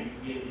shape you're in, you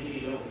can get in any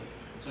adult league.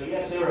 So,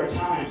 yes, there are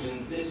times,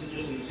 and this is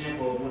just an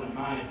example of one of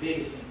my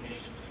biggest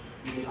temptations,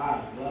 because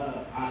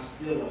I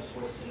still love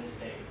sports to this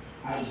day.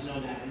 I just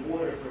know that in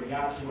order for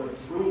God to work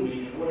through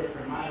me, in order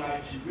for my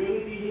life to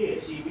really be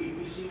His, see,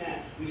 we sing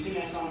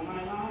that song,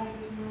 my life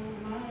is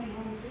not mine.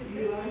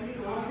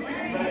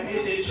 But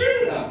is it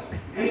true though?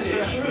 Is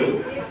it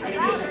true? If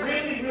it's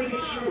really,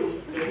 really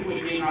true, then we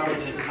would give our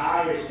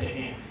desires to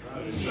Him.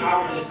 See,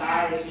 our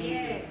desires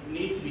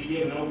need to be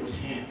given over to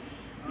Him.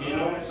 You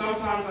know, and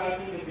sometimes I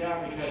think of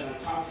God because I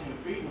talk to Him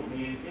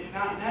frequently, and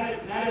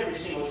not every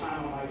single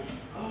time I'm like,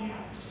 oh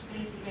yeah, just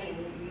thank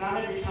you.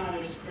 Not every time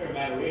it's a prayer of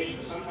adoration,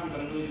 but sometimes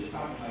I'm really just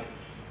talking like,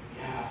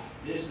 yeah,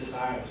 this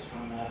desire is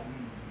coming up.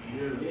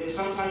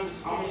 Sometimes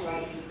it's almost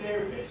like He's a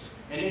therapist,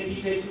 and then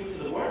He takes me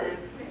to the Word.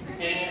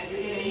 And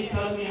He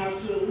tells me how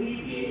to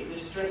alleviate the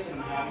stress I'm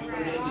having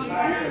from this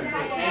desire.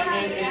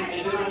 And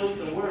then I look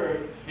at the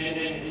Word, and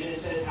it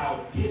says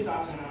how His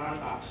thoughts are not our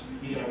thoughts.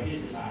 These are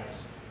His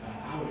desires,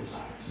 our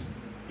desires.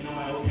 And I'm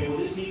like, okay, well,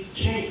 this needs to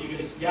change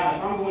because, yeah,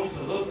 if I'm going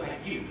to look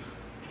like you,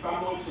 if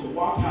I'm going to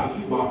walk how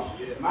you walk,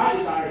 my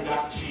desires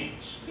got to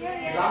change.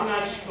 Because I'm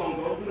not just going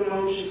to go through the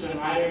motions and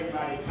invite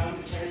everybody to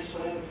come to church,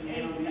 play the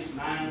piano, be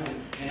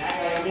smiling, and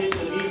act like I'm into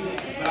the music,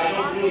 but I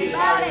don't really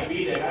desire to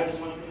be there. That is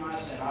one thing I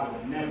said I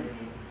would never do.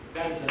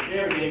 That is a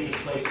very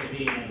dangerous place to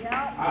be in.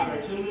 I've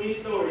heard too many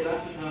stories.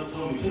 I've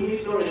told me too many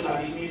stories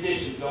about these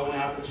musicians going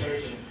out to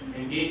church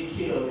and getting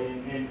killed,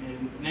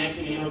 and next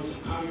thing you know,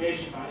 some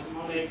congregation finds them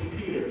on their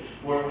computer,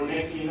 or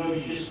next thing you know,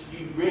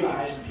 you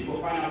realize and people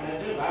find out that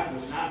their life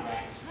was not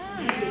right.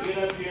 You could get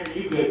up here and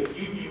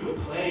you could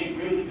play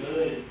really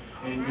good,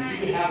 and you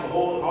could have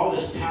all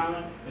this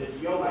talent, but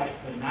your life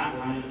could not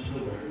line up to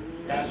the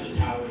Word. That's just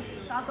how it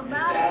is. And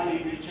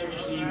sadly, these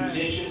churches need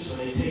musicians, so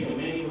they take them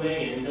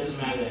anyway, and it doesn't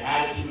matter the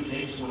attitudes,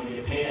 they just want to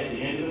get paid at the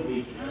end of the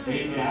week. They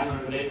didn't ask them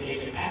for their pay.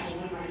 They say, Pastor,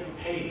 when am I getting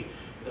paid?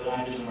 The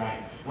life isn't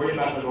right. Worried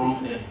about the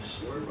wrong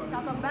things.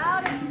 Talk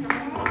about it.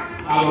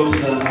 I'll go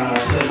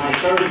to my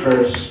third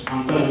verse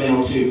on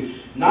fundamental 2.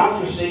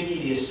 Not forsaking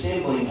the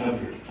assembling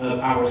of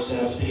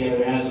ourselves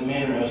together as a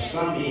manner of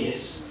some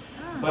is,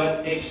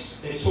 but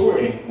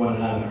exhorting one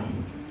another.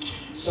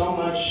 So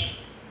much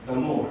the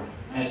more,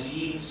 as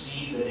ye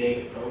see the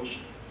day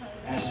approaching.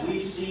 As we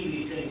see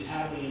these things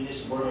happening in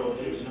this world,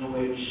 there's no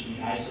way we should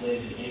be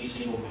isolated in any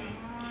single way.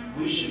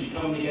 We should be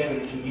coming together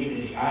in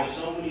community. I have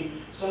so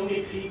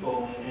many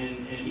people,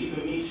 and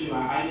even me too,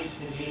 I need to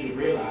continue to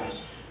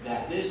realize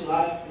that this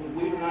life,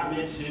 we were not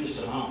meant to do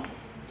this alone.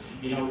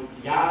 You know,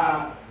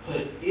 God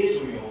put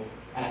Israel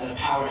as a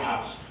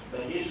powerhouse,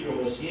 but Israel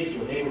was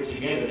Israel. They were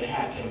together. They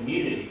had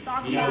community.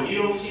 You know,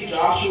 you don't see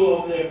Joshua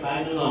over there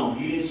fighting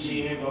alone. You didn't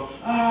see him go,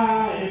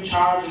 in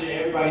charge, and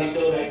everybody's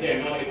still back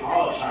there. No, they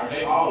all charged.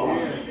 They all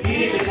walked. He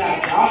didn't just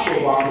have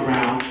Joshua walk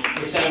around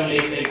for 7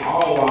 days. They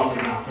all walked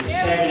around for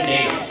 7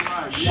 days,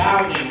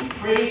 shouting and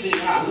praising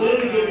God,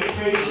 literally giving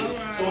praises.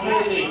 So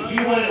another thing,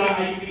 you want to know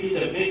how you can get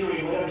the victory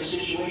in whatever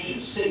situation,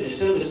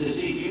 sickness, illness,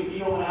 disease. You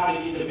don't know how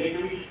to get the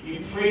victory. You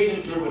praise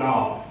Him through it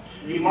all.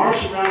 You march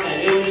around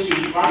that illness, you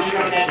march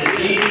around that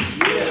disease, you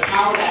get the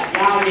power that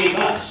God gave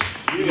us.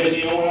 Because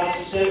you know what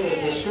else it says?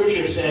 That the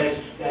scripture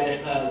says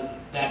that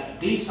that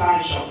these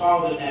signs shall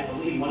follow them that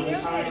believe. One of the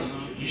signs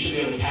is you should be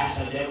able to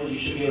cast out devils, you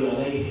should be able to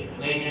lay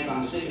hands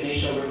on the sick and they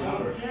shall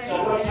recover.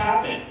 So what's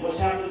happened?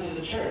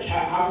 church?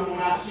 How come we're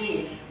not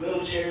seeing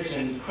wheelchairs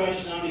and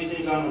crushes on these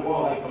things on the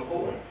wall like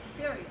before?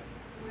 Period.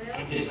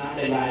 It's not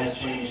that God has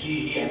changed.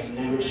 He has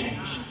never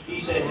changed. He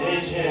said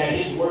that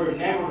his word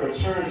never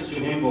returns to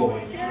him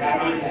void.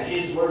 That means that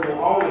his word will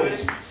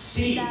always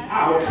see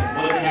out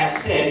what it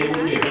has said it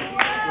will do.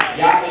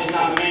 Yahweh is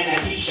not the man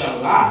that he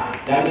shall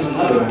lie. That is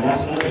another one.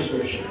 That's another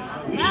scripture.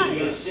 We should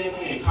be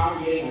assembling and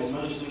congregating as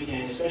much as we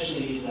can,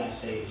 especially these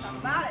last days.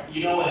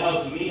 You know what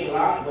helped me a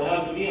lot? What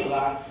helped me a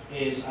lot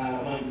is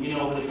when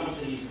it comes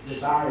to these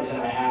desires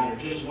that I have,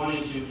 or just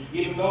wanting to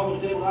even go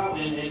and dip out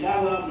and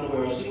dive out in the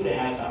world, see what it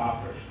has to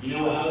offer. You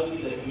know what helps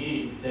me? The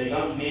community, the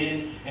young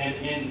men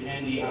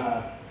and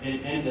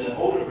the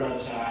older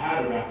brothers that I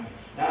had around me.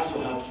 That's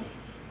what helped me.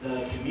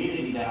 The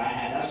community that I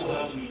had. That's what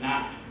helped me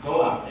not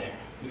go out there,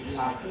 because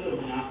I could have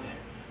went out there.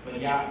 But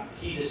God,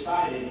 he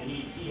decided, and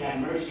he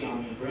had mercy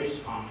on me and grace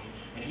upon me,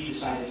 and he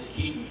decided to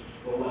keep me.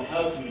 But what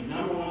helped me,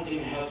 number one thing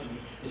that helped me,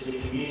 is the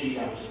community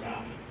that was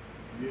around me.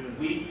 Yeah.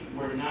 We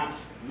were not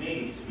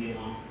made to be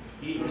alone.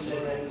 He even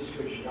said that in the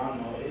scripture. Y'all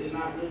know it is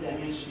not good that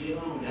man should be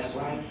alone. That's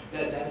why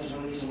that is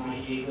one reason why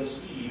he gave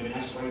us Eve, and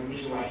that's one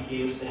reason why he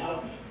gave us the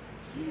helpmate.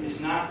 It's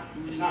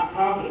not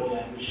profitable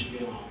that we should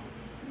be alone.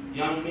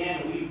 Young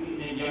men,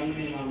 and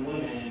young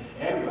women, and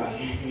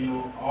everybody,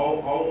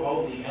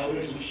 all of the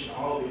elders, we should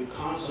all be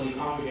constantly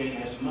congregating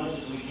as much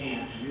as we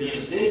can,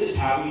 because this is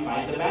how we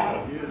fight the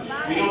battle.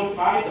 We don't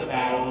fight the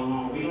battle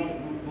alone.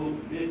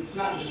 It's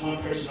not just one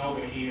person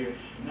over here.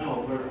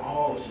 No, we're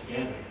all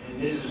together.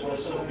 And this is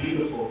what's so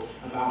beautiful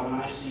about when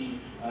I see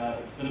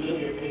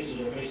familiar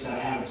faces or faces that I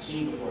haven't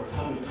seen before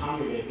come and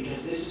congregate,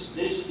 because this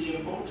is the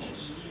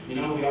importance. We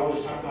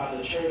always talk about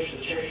the church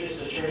this,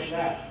 the church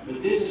that,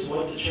 but this is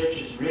what the church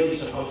is really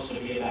supposed to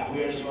be about.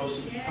 We are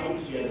supposed to be coming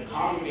together,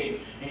 congregating,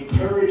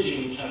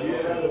 encouraging each other.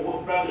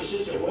 Brother,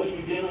 sister, what are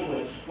you dealing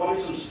with? What are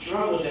some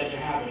struggles that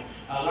you're having?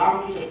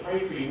 Allow me to pray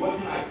for you. What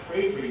can I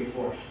pray for you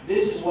for?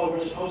 This is what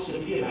we're supposed to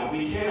be about.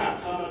 We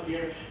cannot come up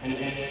here and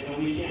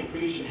we can't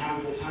preach and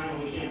have a good time,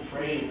 and we can't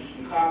pray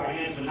and clap our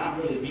hands, but not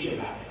really be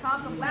about it.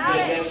 Talk about But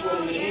it. guess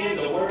what? In the end,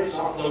 the word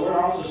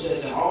also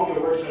says that all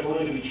your works are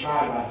going to be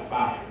tried by the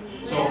fire.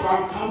 So if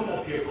I'm coming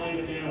up here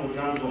playing the piano or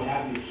drums, what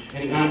have you,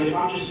 and if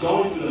I'm just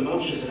going through the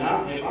motions,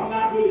 and if I'm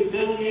not really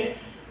feeling it,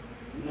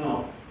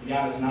 no,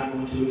 God is not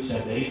going to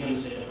accept that. He's going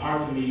to say,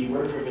 "Depart from me, you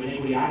worker of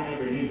iniquity, I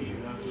never knew you."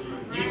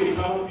 You could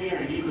come up here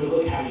and you could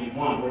look how you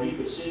want, or you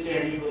could sit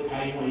there and you could look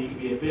how you want. You could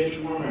be a bench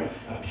warmer,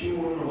 a pew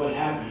warmer, what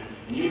have you,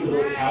 and you could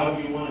look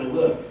however you want to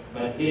look.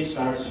 But it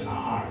starts in our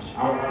hearts.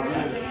 Our hearts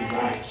have to be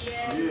right.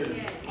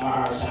 Our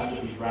hearts have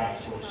to be right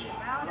towards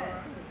God.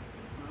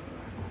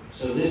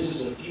 So this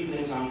is a few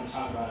things I'm going to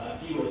talk about, a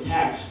few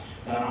attacks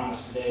that are on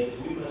us today,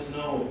 because we must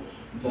know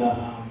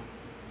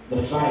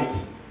the fight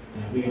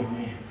that we are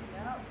in.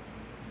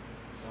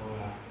 So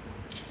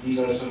these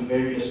are some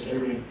very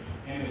disturbing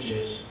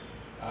images.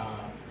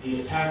 The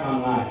attack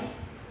on life.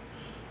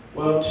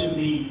 Well, to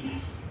the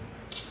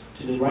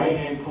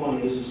right-hand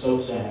corner, this is so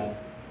sad.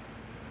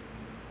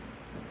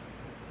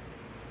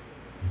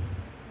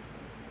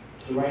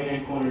 To the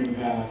right-hand corner, you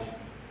have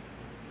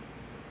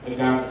a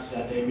goddess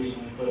that they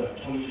recently put up,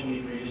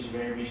 2023, this is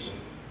very recent,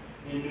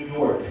 in New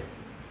York.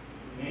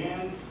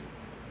 And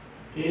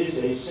it is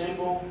a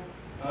symbol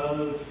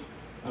of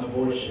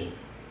abortion.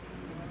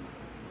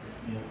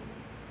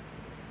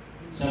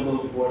 Symbol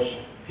of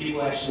abortion.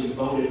 People actually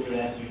voted for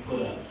that to be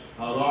put up.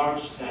 A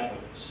large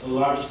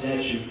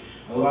statue,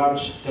 a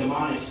large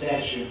demonic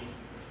statue,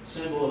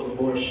 symbol of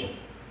abortion.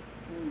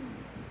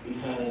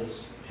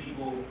 Because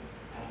people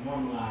have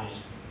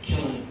normalized the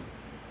killing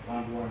of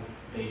unborn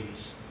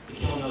babies. The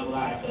killing of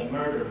life, the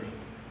murdering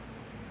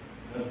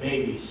of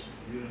babies.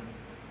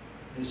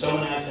 And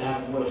someone has to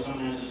have a voice,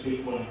 someone has to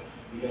speak for them.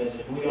 Because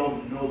if we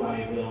don't,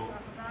 nobody will.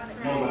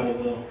 Nobody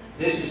will.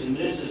 This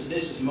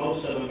is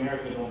most of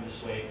America going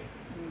this way.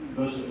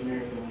 Most of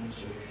America going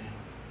this way right now.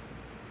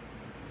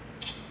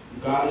 The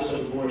goddess of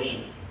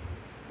abortion.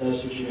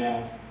 That's what you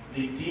have.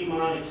 The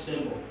demonic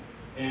symbol.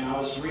 And I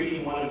was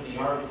reading one of the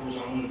articles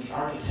on one of the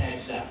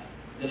architects that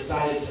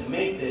decided to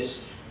make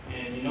this.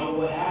 And you know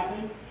what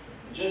happened?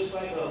 Just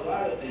like a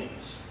lot of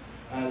things,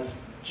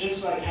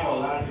 just like how a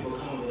lot of people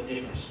come up with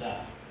different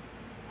stuff.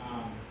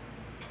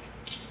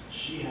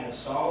 She had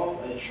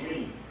solved a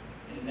dream,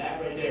 and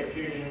that right there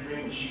appeared in her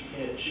dream, and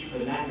she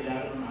could not get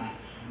out of her mind.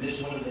 And this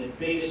is one of the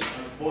biggest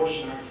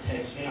abortion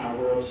architects in our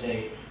world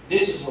today.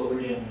 This is what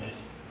we're dealing with.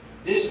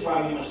 This is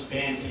why we must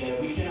band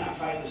together. We cannot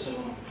fight this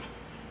alone.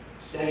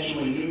 Statue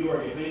in New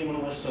York, if anyone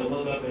wants to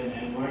look up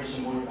and learn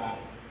some more about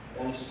it,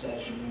 that is a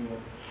statue in New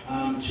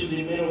York. To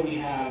the middle, we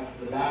have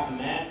the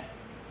Baphomet.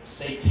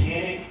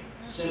 Satanic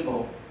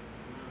symbol,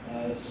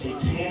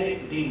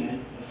 satanic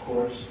demon, of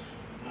course,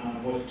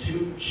 with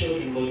two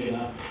children looking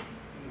up.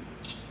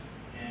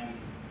 And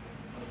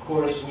of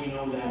course, we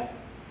know that,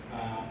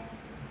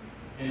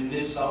 and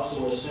this is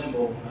also a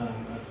symbol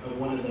of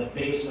one of the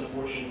biggest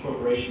abortion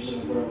corporations in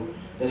the world.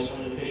 That's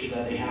one of the pictures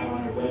that they have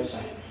on their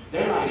website.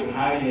 They're not even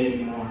hiding it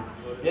anymore.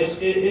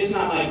 It's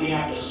not like we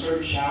have to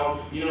search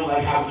out,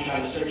 like how we try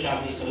to search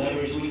out these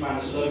celebrities. We find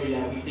a celebrity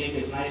that we think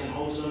is nice and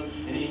wholesome,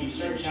 and then you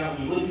search out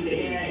and you look through the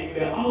internet and you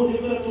go, oh, they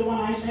put up the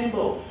one-eye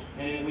symbol.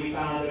 And then we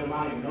found out they're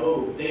demonic.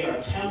 No, they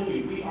are telling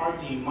you we are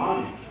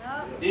demonic.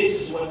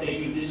 This is what they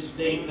do. This is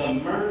the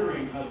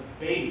murdering of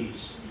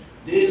babies.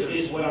 This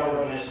is what our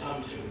world has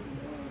come to.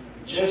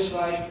 Just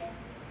like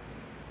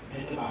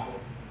in the Bible,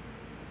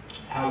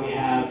 how we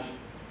have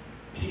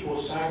people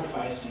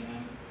sacrificing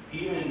them,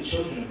 even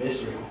children of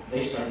Israel,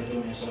 they started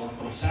doing this at one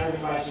point,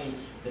 sacrificing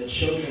the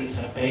children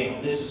to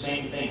Baal. This is the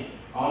same thing.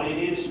 All they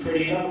did is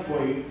pretty it up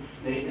for you.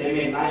 They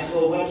made a nice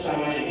little website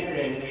on the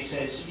internet, and they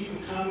said, so you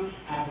can come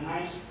have a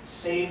nice,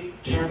 safe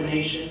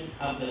termination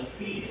of the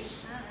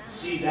fetus.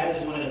 See, that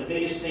is one of the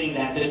biggest things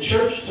that the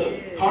church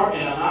took part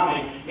in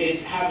allowing,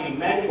 is having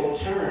medical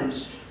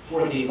terms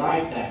for the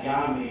life that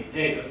God made.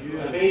 Hey,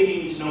 a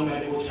baby needs no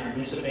medical term.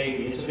 It's a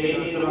baby. It's a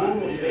baby in the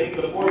womb. It's a baby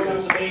before it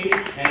becomes a baby.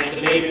 And it's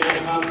a baby when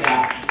it comes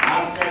out.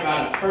 I don't care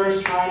about a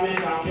first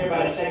trimester. I don't care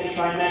about a second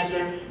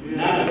trimester.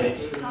 None of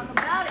it. Talk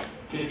about it.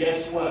 Because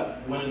guess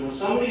what? When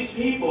some of these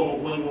people,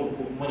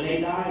 when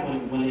they die,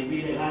 when they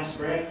breathe their last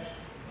breath,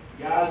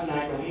 God's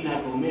not going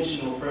to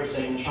mention no first,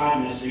 second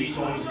trimester. He's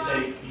going to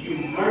say, you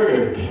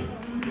murdered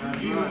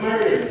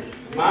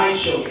my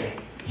children.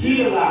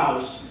 He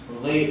allows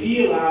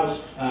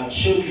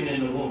children in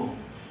the womb.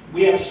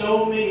 We have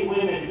so many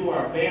women who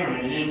are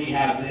barren, and then we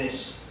have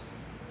this.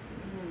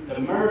 The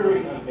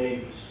murdering of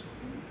babies.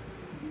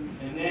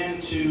 And then I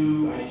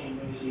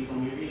can't really see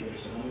from here either,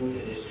 so let me look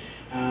at this.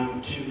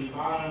 To the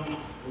bottom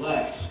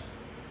left,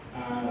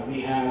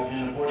 we have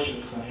an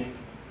abortion clinic.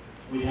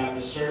 We have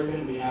the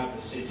serpent, we have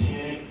the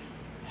satanic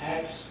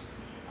hex,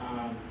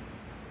 and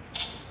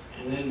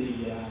then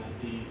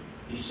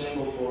the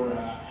symbol for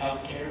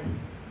healthcare.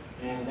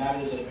 And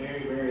that is a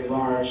very, very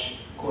large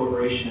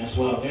corporation as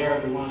well. They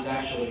are the ones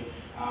actually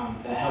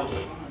that helped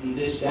in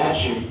this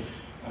statue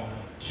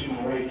to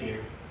my right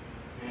here.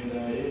 And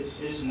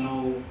it's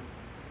no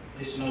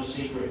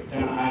secret.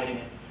 They're not hiding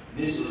it.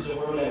 This is the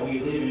world that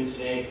we live in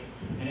today.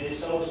 And it's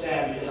so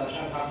sad because I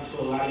try talking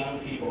to a lot of young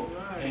people,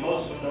 and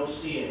most of them don't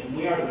see it. And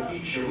we are the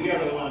future. We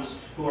are the ones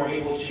who are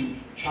able to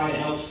try to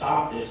help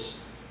stop this.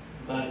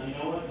 But you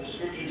know what? The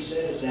scripture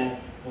says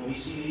that when we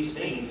see these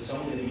things, it's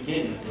only the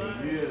beginning of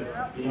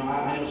things.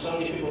 I know so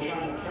many people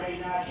trying to pray,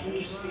 God, can we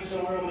just fix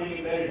the world, make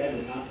it better? That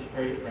is not to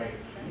pray.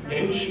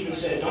 Yahushua even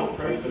said, don't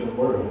pray for the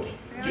world.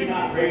 Do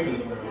not pray for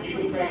the world. You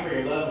can pray for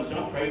your loved ones.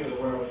 Don't pray for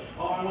the world.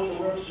 Oh, I want the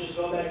world to just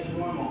go back to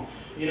normal.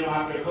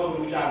 After COVID,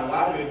 we got a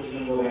lot of it was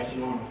going to go back to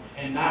normal.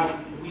 And now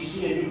we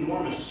see a new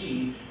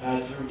normalcy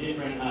through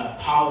different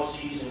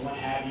policies and what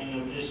have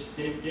you, just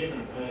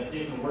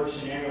different work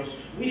scenarios.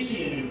 We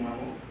see a new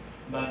normal,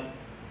 but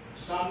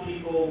some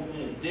people,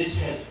 this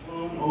has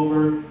flown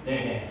over their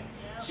head.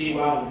 See,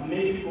 while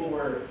many people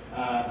were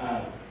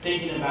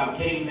thinking about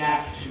getting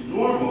back to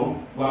normal,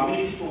 while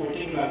many people were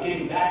thinking about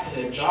getting back to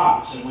their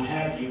jobs and what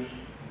have you,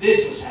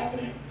 this was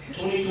happening.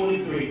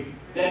 2023,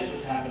 this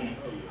was happening.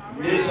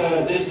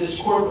 This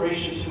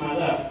corporation to my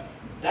left,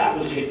 that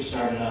was getting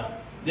started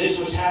up. This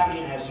was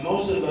happening as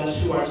most of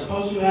us who are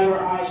supposed to have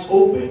our eyes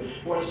open,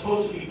 who are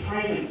supposed to be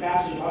praying and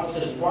fasting, the Bible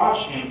says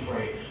watch and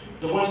pray.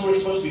 The ones who are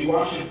supposed to be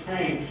watching and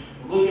praying,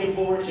 looking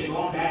forward to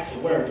going back to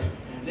work,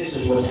 and this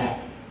is what's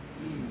happening.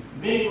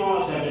 Many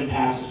laws have been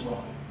passed as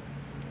well.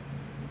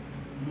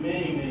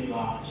 Many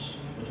laws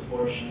with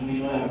abortion. We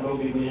know that Roe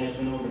v. Wade has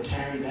been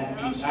overturned. That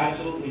means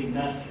absolutely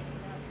nothing.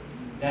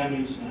 That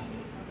means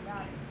nothing.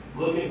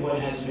 Look at what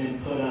has been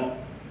put up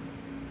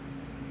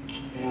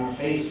in our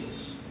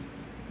faces.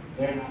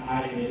 They're not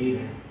hiding it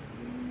either.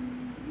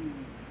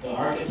 The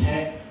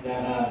architect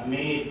that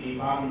made the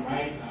bottom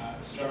right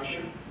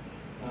structure,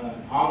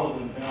 all of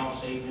them, they're all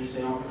Satanists.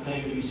 They all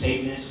proclaim to be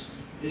Satanists.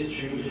 It's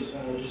true.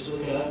 Just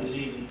look it up. It's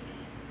easy.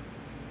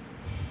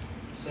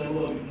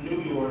 Symbol of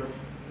New York.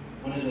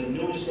 One of the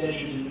newest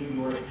statues in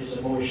New York is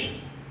abortion.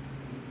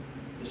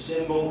 The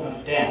symbol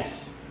of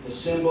death. The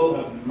symbol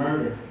of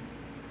murder.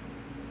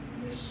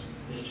 And this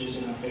is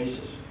just in our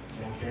faces.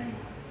 Okay, I'm carrying on.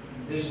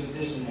 This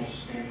is the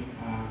next thing.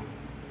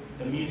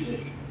 The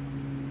music.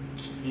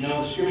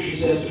 The scripture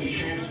says to be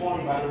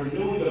transformed by the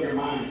renewing of your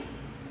mind.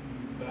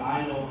 But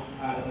I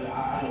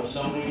know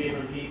so many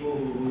different people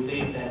who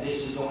think that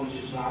this is going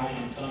to slide,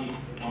 and I'm telling you,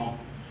 no.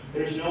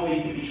 There's no way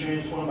you can be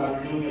transformed by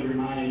the renewing of your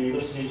mind and you're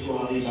listening to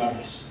all these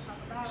artists.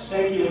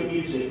 Secular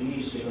music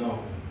needs to go.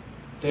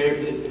 There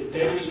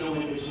is no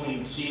in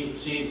between.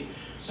 See,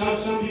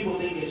 some people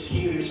think it's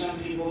cute. Some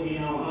people,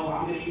 oh,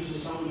 I'm going to use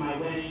this song at my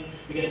wedding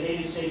because they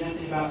didn't say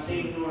nothing about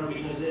Satan or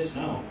because this.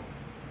 No.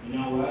 You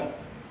know what?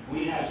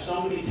 We have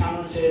so many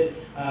talented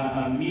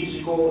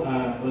musical,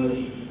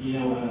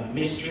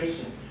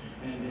 mistress,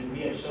 and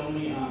we have so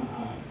many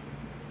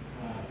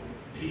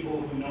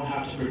people who know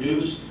how to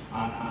produce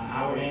on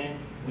our end.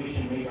 We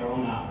can make our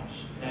own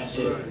albums. That's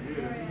it.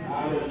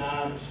 I would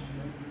not.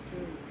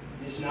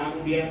 It's not going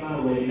to be at my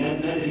wedding.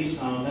 None of these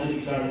songs, none of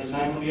these artists, it's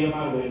not going to be at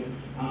my wedding.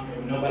 I don't care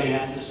what nobody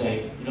has to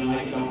say. You don't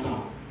like it, don't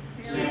come.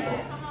 Simple.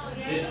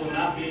 This will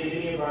not be in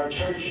any of our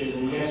churches.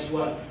 And guess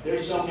what?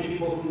 There's so many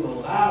people who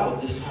allow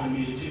this kind of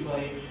music to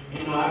play.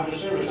 After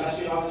service, I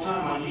see it all the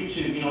time on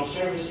YouTube.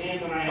 Service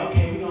ends and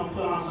okay, we're gonna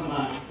put on some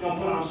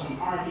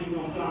R&B, we're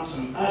gonna put on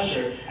some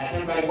Usher. As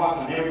everybody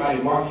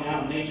walking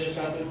out, and they just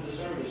got through the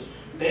service.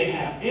 They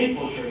have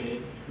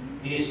infiltrated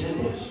the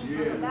assemblies.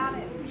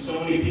 So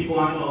many people,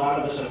 I know a lot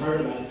of us have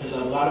heard about it because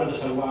a lot of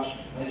us have watched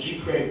G.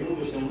 Craig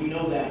Lewis, and we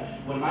know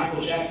that when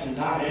Michael Jackson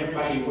died,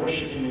 everybody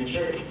worshiped him in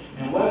church.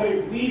 And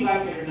whether we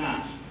like it or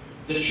not,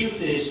 the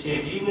truth is,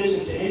 if you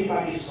listen to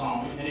anybody's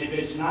song, and if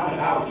it's not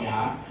about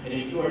Yah, and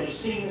if you are just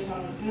singing the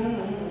song,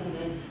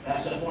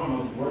 that's a form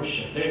of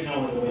worship. There's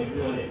no other way to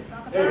put it.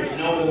 There is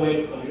no other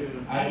way to put it.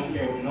 I don't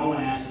care what no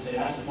one has to say.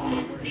 That's a form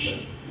of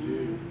worship.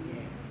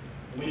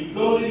 When you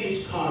go to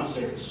these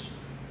concerts,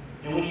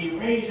 and when you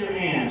raise your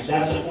hands,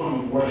 that's a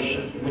form of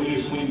worship. When you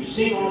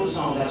sing all the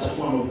songs, that's a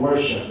form of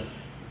worship.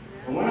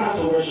 And we're not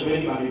to worship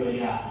anybody but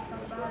Yah.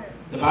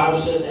 The Bible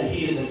says that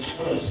He is a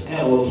jealous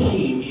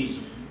Elohim.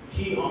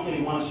 He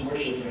only wants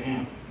worship for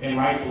Him. And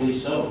rightfully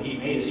so. He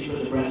made us. He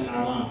put the breath in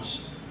our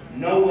lungs.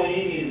 No way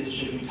any of this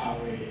should be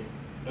tolerated.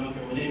 Don't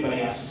care what anybody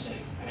has to say.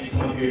 I didn't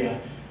come up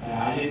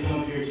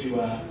here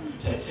to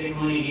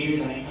tickle any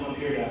ears. I didn't come up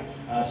here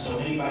to so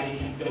anybody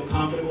can feel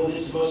comfortable. This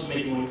is supposed to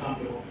make you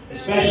uncomfortable.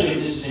 Especially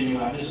if this is in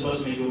your life. This is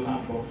supposed to make you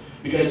uncomfortable.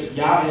 Because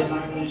Yah is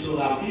not going to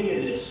allow any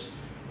of this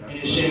in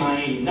His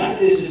Shemayim. None of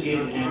this is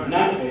getting Him.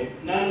 None of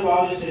it. None of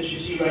all this that you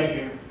see right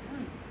here.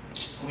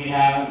 We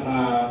have,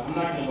 I'm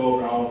not going to go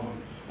over all of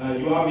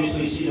them. You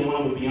obviously see the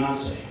one with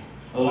Beyonce.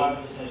 A lot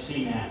of us have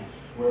seen that,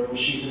 where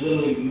she's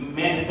literally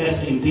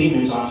manifesting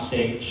demons on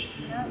stage.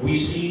 We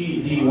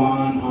see the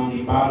one on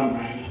the bottom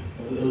right,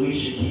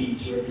 Alicia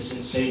Keys,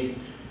 representing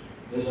Satan.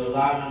 There's a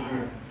lot on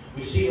her.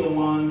 We see the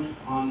one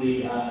on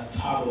the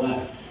top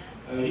left.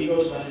 He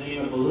goes by the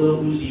name of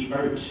Lil Uzi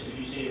Vert. If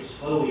you say it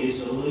slowly,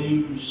 it's a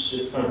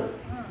Lucifer.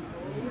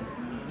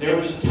 There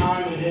was a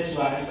time in his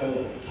life,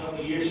 a couple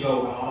of years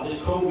ago, while all this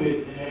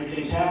COVID and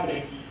everything's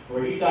happening,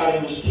 where he thought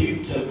it was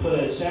cute to put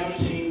a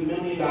 $17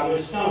 million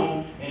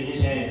stone in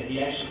his head.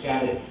 He actually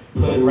got it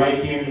put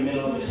right here in the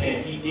middle of his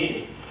head. He did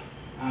it.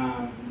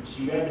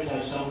 So you ever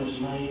have so much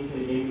money, you could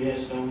have gave me that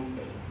stone.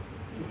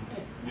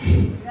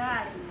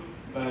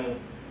 But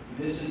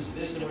this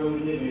is where we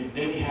live in.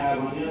 Then we have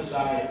on the other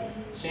side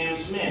Sam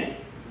Smith.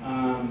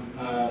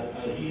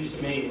 He used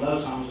to make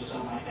love songs or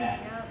something like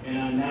that.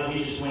 And now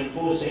he just went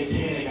full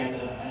satanic at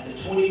the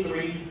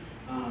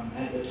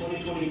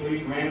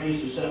 2023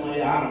 Grammys or something like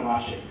that. I don't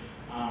watch it.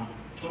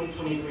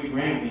 2023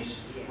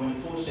 Grammys went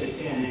full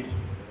satanic.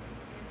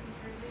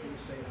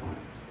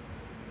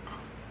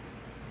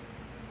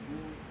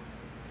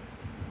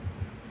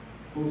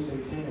 Full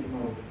satanic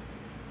mode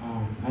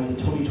at the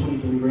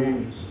 2023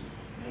 Grammys.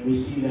 And we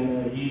see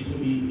that he used to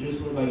be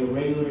just look like a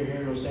regular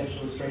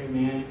heterosexual straight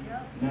man.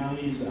 Now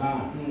he's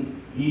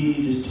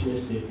he just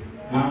twisted.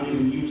 I don't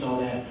even use all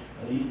that.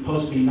 He's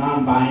supposed to be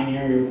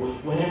non-binary or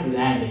whatever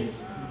that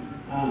is.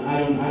 I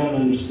don't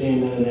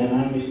understand none of that.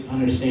 I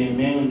understand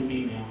male and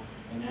female,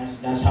 and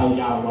that's how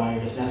Yah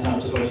wired us. That's how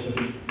it's supposed to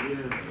be.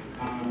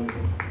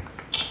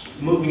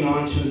 Moving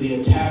on to the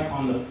attack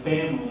on the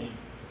family.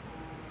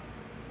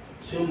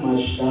 Too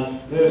much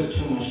stuff. There's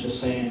too much to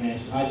say in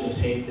this. I just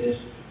hate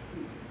this.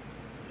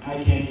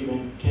 I can't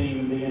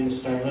even begin to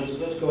start. Let's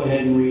go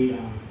ahead and read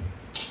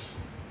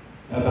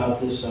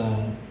about this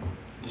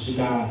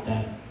God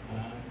that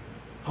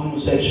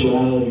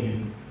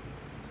homosexuality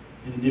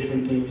and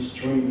different things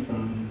stream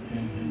from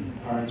and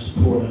are in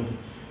support of.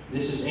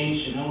 This is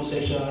ancient.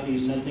 Homosexuality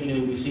is nothing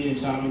new. We see it in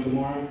Sodom and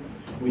Gomorrah.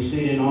 We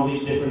see it in all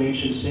these different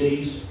ancient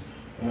cities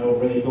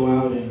where they go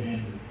out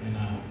and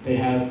they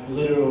have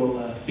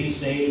literal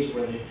feast days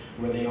where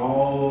they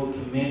all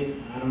commit.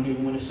 I don't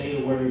even want to say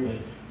the word, but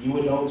you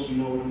adults, you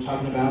know what I'm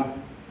talking about.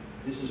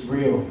 This is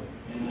real,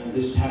 and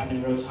this is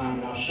happening in real time.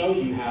 And I'll show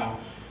you how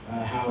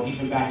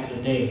even back in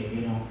the day,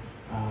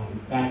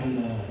 back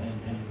in the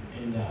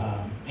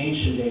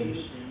ancient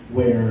days,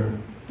 where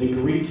the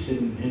Greeks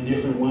and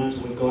different ones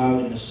would go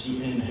out in the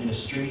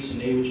streets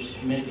and they would just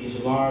commit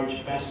these large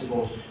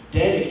festivals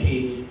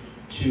dedicated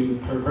to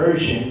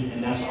perversion.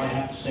 And that's all I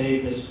have to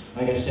say, because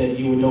like I said,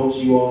 you adults,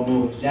 you all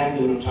know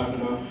exactly what I'm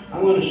talking about.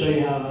 I'm going to show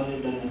you how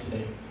they've done that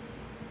today.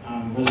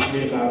 Let's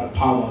read about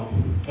Apollo.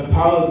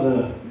 Apollo,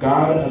 the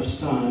god of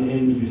sun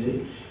and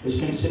music, is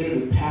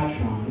considered the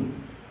patron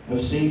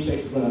of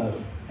same-sex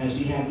love, as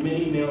he had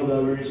many male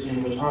lovers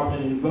and was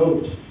often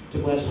invoked to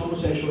bless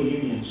homosexual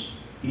unions.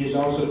 He is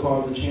also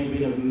called the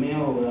champion of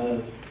male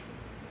love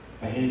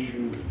by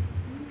Andrew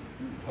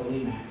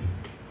Kalimak.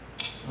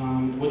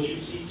 What you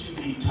see to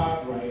the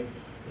top right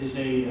is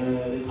they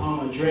call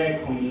him a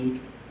drag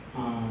queen,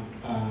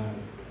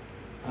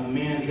 a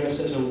man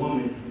dressed as a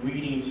woman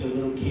reading to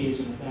little kids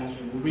in the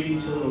classroom, reading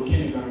to little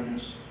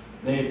kindergartners.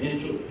 They have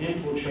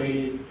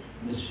infiltrated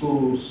the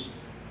schools.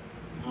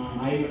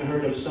 I even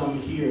heard of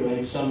some here,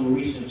 like some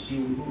recent,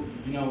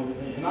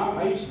 and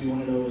I used to be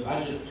one of those.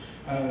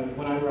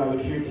 Whenever I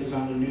would hear things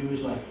on the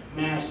news like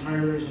mass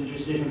murders and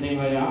just different things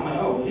like that, I'm like,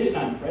 oh, it's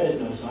not in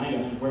Fresno, so I ain't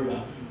got nothing to worry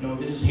about. No,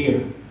 this is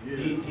here.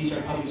 These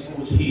are public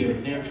schools here.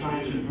 They're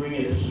trying to bring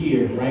it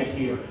here, right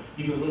here.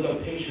 You can look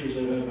up pictures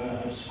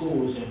of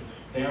schools, and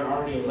they're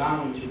already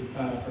allowing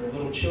for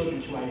little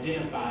children to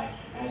identify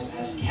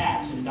as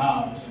cats and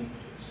dogs and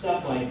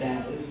stuff like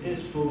that.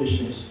 It's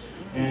foolishness.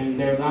 And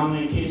they're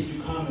allowing kids to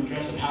come and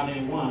dress up how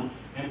they want.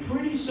 And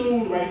pretty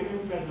soon, right here in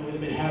Fresno,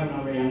 if it haven't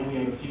already, I know we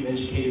have a few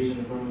educators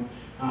in the room,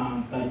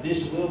 but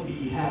this will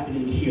be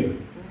happening here.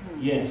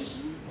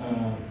 Yes.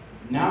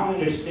 Now I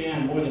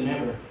understand more than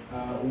ever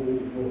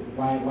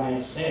why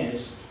it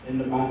says in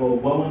the Bible,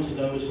 woe unto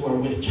those who are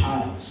with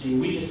child. See,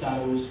 we just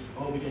thought it was,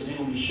 because they're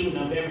gonna be shooting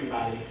up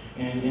everybody,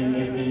 and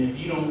if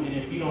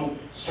you don't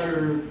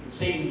serve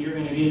Satan, you're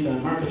gonna get the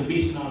mark of the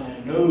beast and all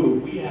that.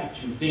 No, we have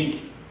to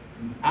think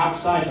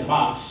outside the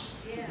box.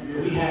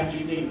 We have to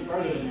think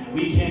further than that.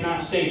 We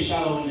cannot stay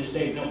shallow in this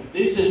state. No,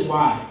 this is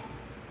why.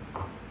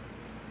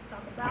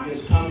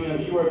 Because coming up,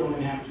 you are going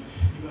to have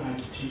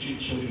to teach your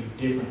children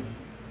differently.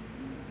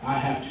 I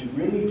have to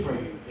really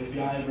pray if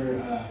y'all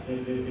ever,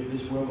 if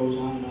this world goes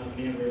on enough and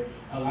he ever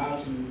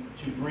allows me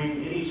to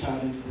bring any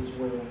child into this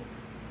world.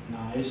 No,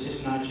 it's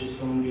just not just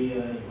going to be,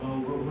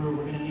 we're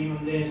going to name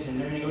them this and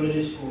they're going to go to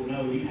this school.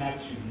 No, you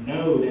have to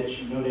know that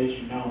you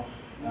know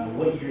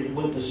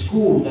what the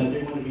school that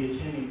they're going to be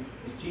attending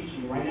is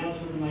teaching. Right now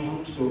it's looking like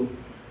homeschool.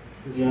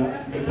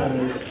 Yeah,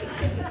 because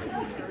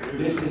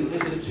this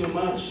is too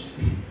much.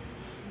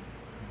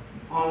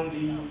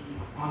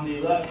 On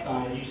the left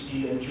side, you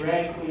see a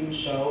drag queen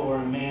show or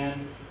a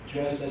man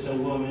dressed as a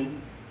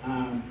woman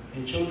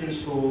in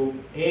children's school,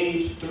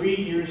 age 3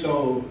 years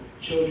old.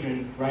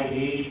 Children, right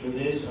age for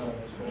this?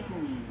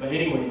 But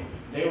anyway,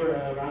 they were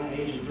around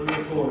the age of 3 or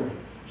 4,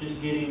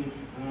 just getting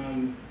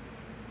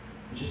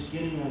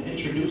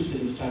introduced to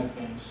these type of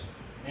things.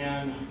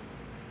 And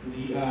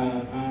the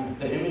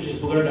image is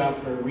blurred out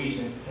for a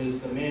reason, because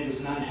the man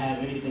does not have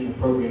anything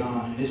appropriate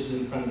on. And this is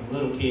in front of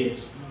little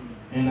kids.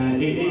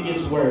 And it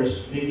gets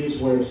worse. It gets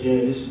worse. Yeah,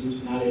 this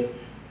is not it.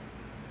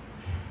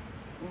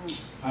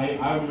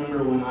 I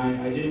remember when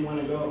I didn't want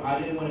to go. I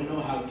didn't want to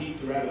know how deep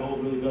the rabbit hole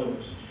really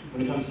goes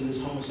when it comes to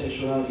this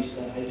homosexuality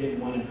stuff. I didn't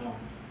want to know.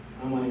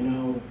 I'm like,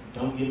 no,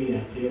 don't give me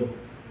that pill.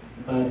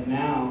 But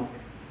now,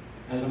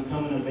 as I'm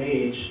coming of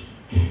age,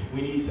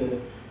 we need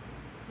to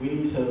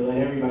let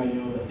everybody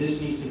know that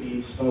this needs to be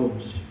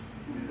exposed.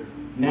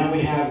 Now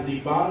we have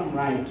the bottom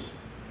right,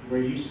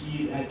 where you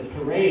see at the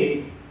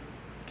parade.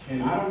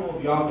 And I don't know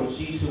if y'all can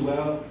see too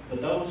well,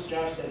 but those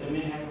straps that the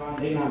men have on,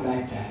 they're not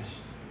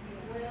backpacks.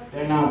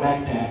 They're not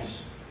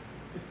backpacks.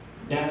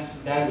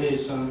 That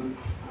is some,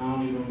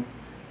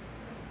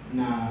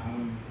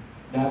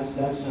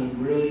 that's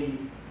some really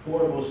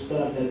horrible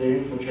stuff that they're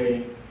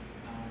infiltrating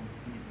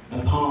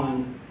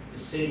upon the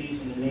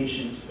cities and the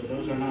nations. But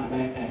those are not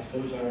backpacks.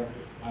 Those are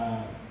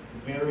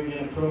very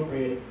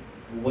inappropriate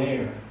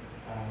wear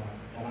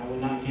that I will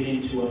not get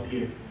into up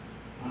here.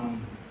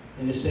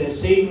 And it says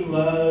Satan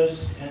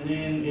loves, and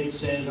then it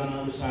says on the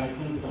other side, I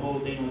couldn't put the whole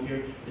thing up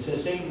here, it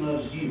says Satan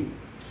loves you.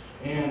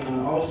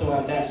 And also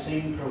at that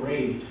same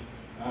parade,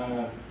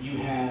 you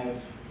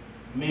have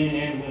men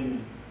and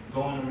women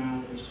going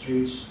around the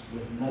streets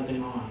with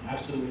nothing on,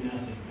 absolutely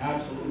nothing.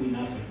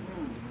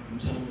 I'm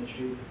telling the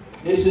truth.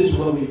 This is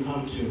what we've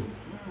come to.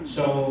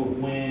 So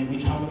when we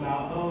talk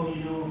about,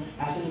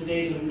 as in the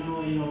days of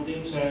Noah,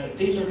 things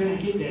are going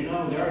to get there.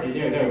 No, they're already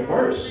there. They're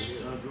worse.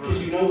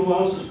 Because you know who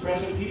else is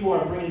present? People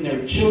are bringing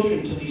their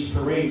children to these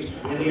parades,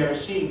 and they are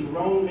seeing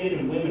grown men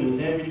and women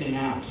with everything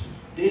out.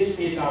 This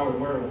is our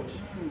world.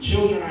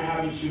 Children are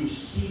having to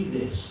see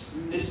this.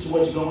 This is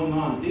what's going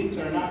on. Things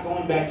are not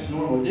going back to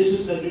normal. This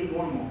is the new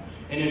normal.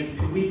 And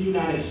if we do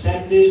not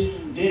accept this,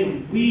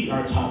 then we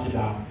are talked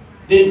about.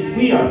 Then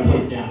we are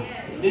put down.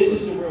 This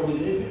is the world we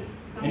live in.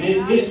 And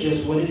it is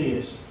just what it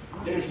is.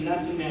 There's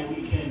nothing that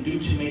we can do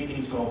to make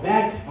things go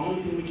back. The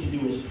only thing we can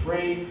do is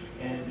pray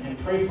and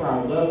pray for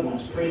our loved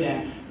ones. Pray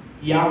that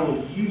Yah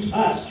would use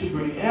us to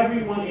bring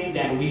everyone in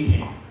that we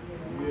can.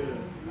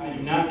 I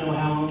do not know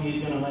how long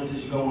he's going to let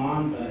this go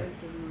on, but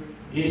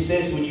it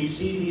says when you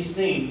see these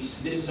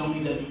things, this is only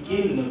the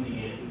beginning of the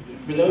end.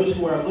 For those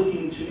who are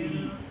looking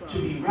to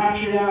be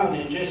raptured out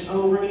and just,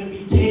 we're going to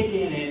be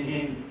taken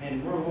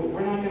and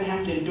we're not going to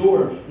have to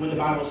endure, when the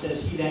Bible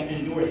says he that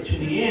endureth to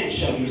the end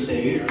shall be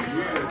saved.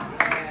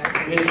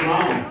 It's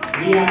wrong.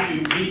 We have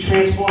to be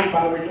transformed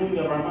by the renewing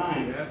of our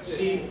mind.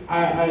 See,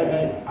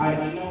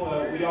 I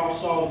know we all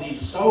saw the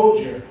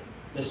soldier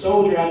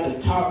at the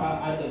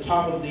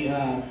top of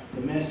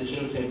the message.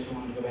 It'll take too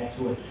long to go back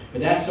to it.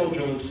 But that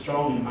soldier looks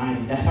strong and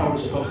mighty. That's how we're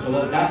supposed to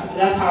look. That's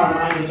how our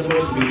mind is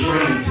supposed to be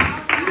trained.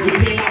 We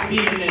cannot be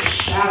in this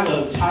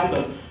shallow type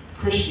of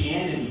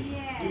Christianity.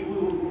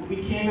 We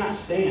cannot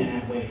stay in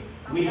that way.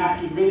 We have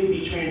to really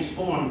be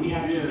transformed. We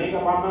have to make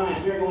up our minds.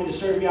 We're going to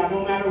serve God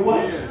no matter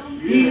what.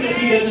 Even if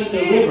he doesn't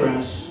deliver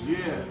us.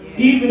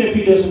 Even if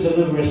he doesn't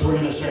deliver us, we're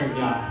going to serve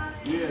God.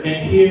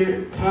 And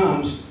here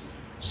comes,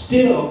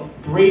 still,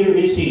 greater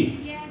is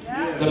he.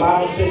 The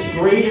Bible says,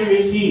 greater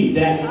is he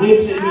that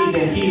lives in me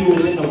than he who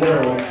is in the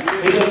world.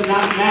 It does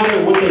not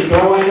matter what they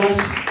throw at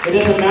us. It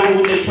doesn't matter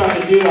what they try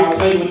to do. I'll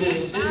tell you what this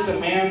is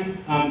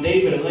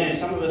David Lynn.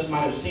 Some of us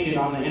might have seen it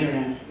on the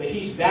internet, but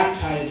he's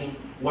baptizing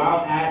while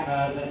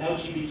at the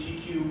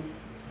LGBTQ,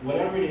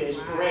 whatever it is,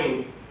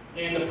 parade.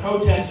 And the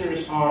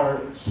protesters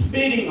are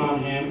spitting on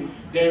him.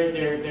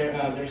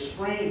 They're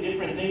spraying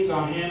different things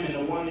on him, and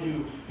the one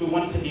who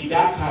wanted to be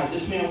baptized,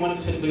 this man wanted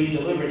to be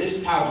delivered. This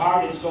is how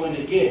hard it's going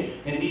to get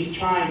in these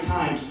trying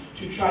times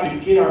to try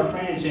to get our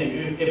friends in.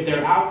 If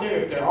they're out there,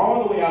 if they're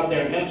all the way out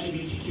there,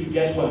 LGBTQ,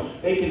 guess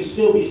what? They can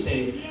still be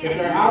saved. If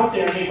they're out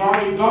there and they've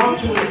already gone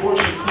to an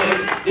abortion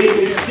clinic, they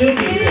can still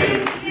be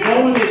saved.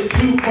 No one is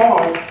too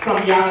far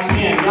from Yah's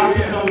hand. Yah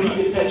can come and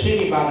he can touch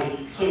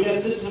anybody. So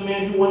yes, this is a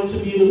man who wanted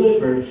to be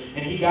delivered,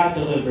 and he got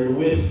delivered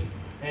with,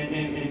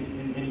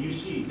 and you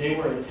see, they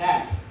were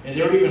attacked. And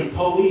there were even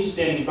police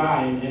standing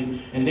by,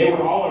 and they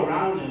were all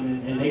around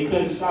him, and they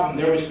couldn't stop him.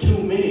 There was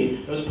too many.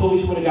 Those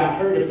police would have got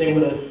hurt if they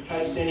would have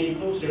tried to stand any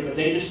closer, but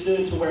they just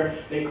stood to where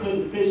they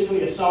couldn't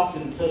physically assault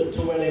him,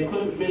 to where they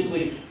couldn't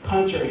physically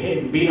punch or hit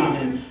and beat on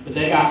him. But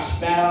they got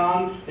spat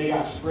on, they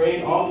got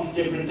sprayed, all these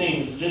different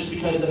things, just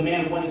because the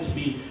man wanted to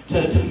be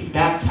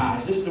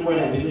baptized. This is the world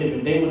that we live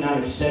in. They will not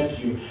accept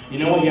you. You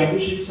know what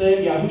Yahushua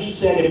said? Yahushua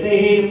said, if they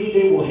hated me,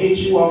 they will hate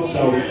you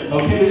also.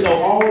 Okay, so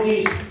all of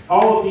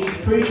these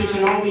preachers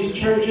and all these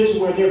churches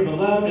where they're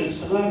beloved and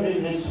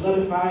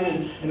solidified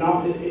and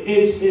all,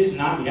 it's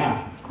not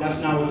Yah.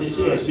 That's not what this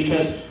is,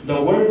 because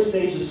the word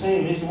stays the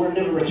same. His word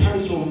never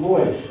returns to him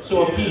void.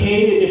 So if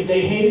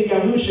they hated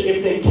Yahushua,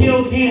 if they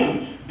killed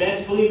him,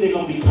 best believe they're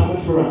going to be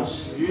coming for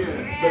us.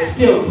 Yeah. But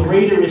still,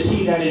 greater is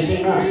he that is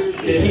in us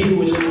than he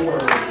who is in the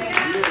world.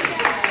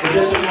 It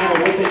doesn't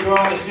matter what they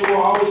draw, it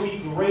will always be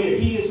greater.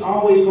 He is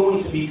always going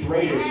to be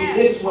greater. See,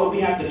 this is what we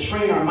have to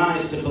train our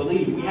minds to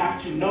believe. We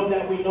have to know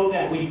that we know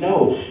that we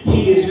know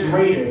he is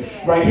greater.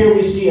 Right here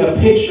we see a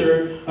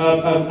picture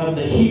of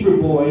the Hebrew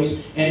boys,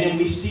 and then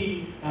we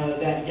see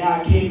that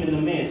God came in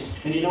the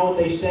midst. And you know what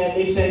they said?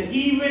 They said,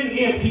 even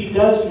if he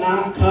does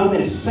not come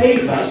and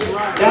save us,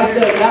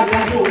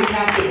 that's what we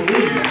have to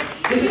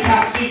believe. This is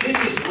how, see, this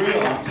is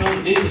real. I'm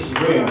telling you, this is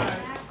real.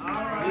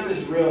 This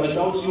is real.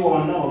 Adults, you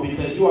all know,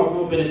 because you all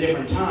grew up in a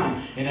different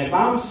time. And if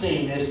I'm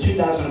seeing this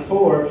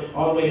 2004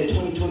 all the way to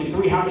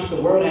 2023, how much the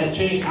world has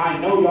changed, I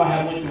know y'all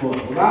have went through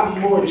a lot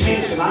more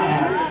change than I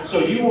have. So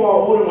you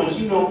all older ones,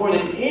 you know more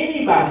than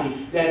anybody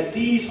that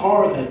these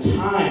are the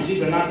times.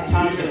 These are not the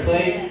times to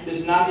play. This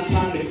is not the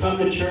time to come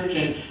to church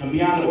and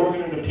be on the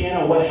organ or the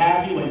piano or what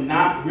have you and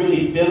not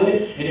really feel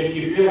it. And if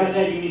you feel like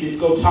that, you need to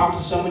go talk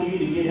to someone. You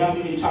need to get help.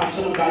 You need to talk to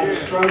someone about your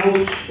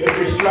struggles. If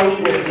you're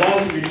struggling with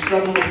lust, if you're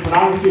struggling with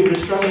pornography, if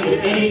you're struggling with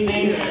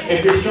anything,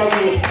 if you're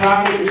struggling with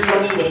pride, if you're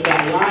struggling with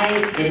that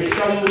lying, if you're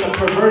struggling with a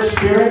perverse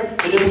spirit,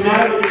 it doesn't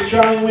matter what you're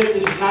struggling with.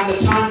 This is not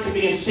the time to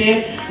be in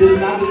sin. This is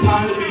not the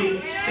time to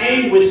be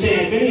staying with sin.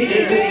 If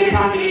anything, this is the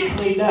time to get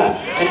cleaned up.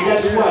 And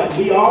guess what?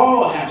 We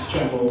all have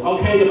struggled.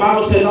 Okay, the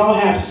Bible says all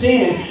have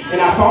sinned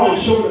and have fallen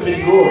short of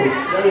his glory.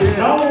 There is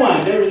no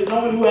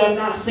one who have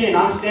not sinned.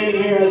 I'm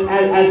standing here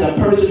as a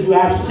person who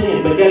has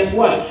sinned. But guess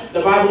what?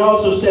 The Bible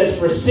also says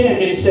for sin,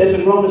 and it says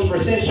in Romans, for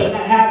sin shall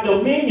not have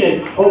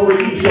dominion over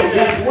you. So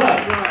guess what?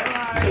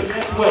 So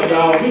guess what,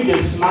 y'all? We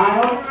can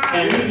smile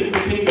and we can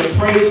continue to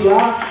praise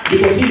God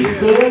because he's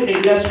good.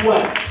 And guess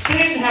what?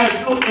 Sin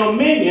has no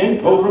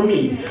dominion over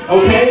me.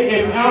 Okay?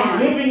 If I'm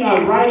living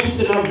a righteous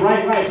and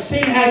upright life,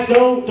 sin has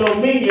no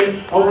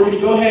dominion over me.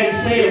 Go ahead and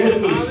say it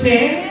with me.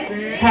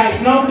 Sin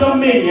has no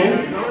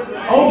dominion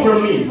over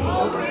me.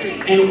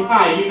 And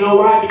why? You know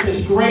why?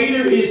 Because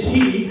greater is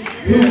he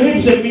who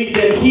lives in me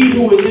than he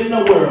who is in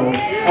the world.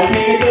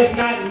 Okay, it does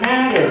not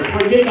matter.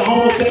 Forget the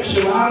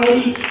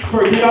homosexuality.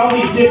 Forget all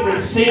these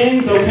different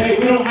sins. Okay,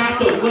 we don't have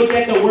to look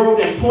at the world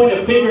and point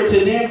a finger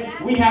to them.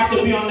 We have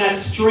to be on that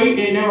straight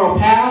and narrow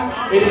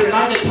path. It is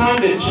not the time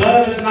to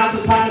judge. It's not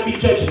the time to be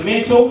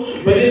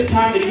judgmental. But it's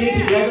time to get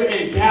together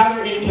and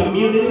gather in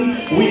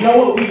community. We know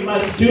what we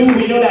must do.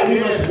 We know that we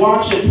must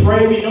watch and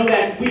pray. We know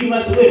that we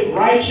must live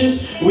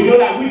righteous. We know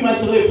that we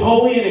must live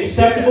holy and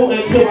acceptable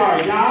unto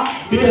our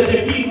Yah. Because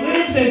if he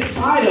lives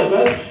inside of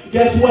us,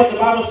 guess what? The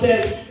Bible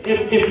says,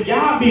 if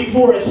Yah be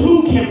for us,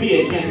 who can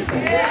be against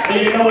us?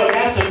 And you know what?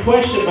 That's a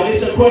question, but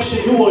it's a question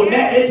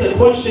it's a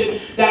question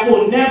that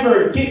will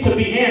never get to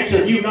be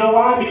answered. You know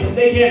why? Because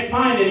they can't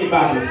find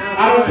anybody.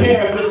 I don't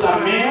care if it's a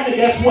man. And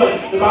guess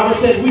what? The Bible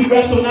says we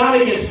wrestle not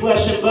against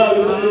flesh and blood,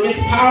 but against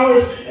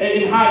powers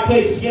in high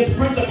places, against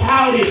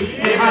principalities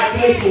in high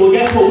places. Well,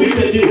 guess what we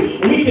could do?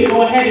 We could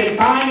go ahead and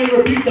bind and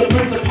rebuke the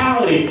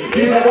principality.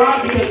 You know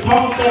why? Because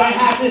Paul said, I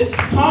have this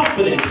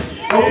confidence.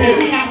 Okay,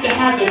 we have to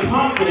have the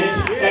confidence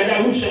that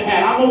Yahushua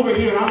had. I'm over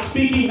here and I'm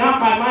speaking not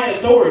by my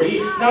authority,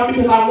 not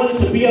because I wanted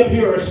to be up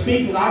here or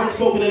speak because I haven't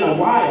spoken in a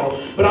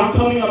while, but I'm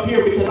coming up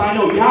here because I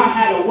know Yah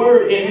had a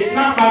word, and it's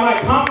not by my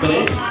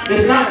confidence,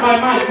 it's not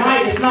by my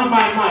might, it's not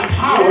by my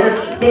power,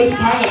 but it's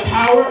by the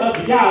power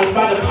of Yah, it's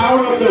by the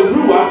power of the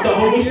Ruach, the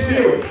Holy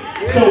Spirit.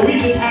 So we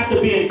just have to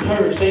be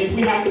encouraged, saints.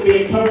 We have to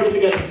be encouraged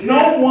because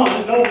no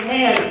one, no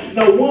man,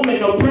 no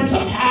woman, no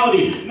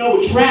principality,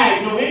 no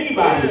drag, no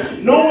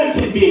anybody, no one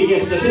can can be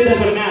against us. It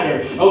doesn't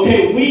matter.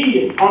 Okay,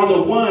 we are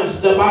the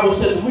ones, the Bible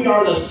says we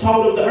are the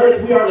salt of the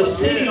earth. We are the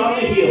city on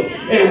the hill.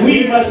 And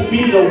we must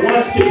be the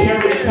ones to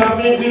carry the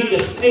covenant. We need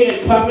to stay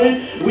in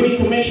covenant. We need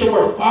to make sure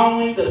we're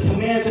following the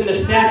commands and the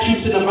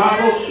statutes in the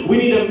Bible. We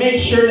need to make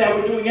sure that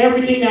we're doing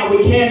everything that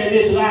we can in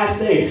this last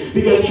day.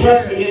 Because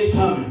trust me, it's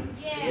coming.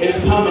 It's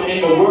coming,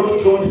 and the world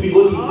is going to be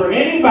looking for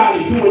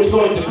anybody who is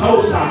going to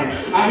co-sign.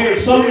 I hear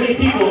so many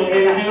people,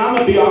 and I'm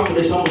going to be off of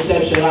this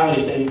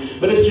homosexuality thing,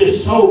 but it's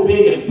just so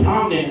big and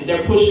prominent.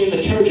 They're pushing in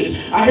the churches.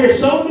 I hear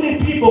so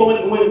many people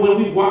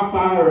when we walk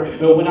by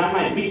or when I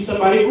might meet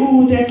somebody,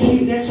 ooh, they're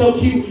cute, they're so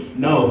cute.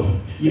 No.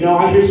 You know,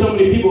 I hear so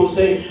many people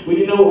say, well,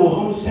 you know,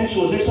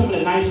 homosexuals, they're some of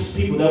the nicest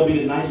people. They'll be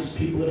the nicest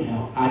people in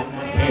hell. I don't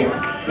care.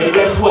 And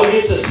guess what?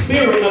 It's a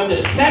spirit of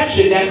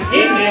deception that's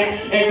in there.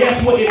 And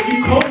guess what? If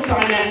you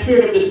co-sign that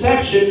spirit of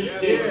deception,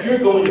 then you're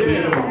going to be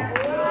in the wrong.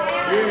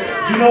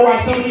 You know why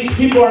some of these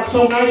people are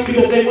so nice?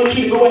 Because they want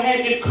you to go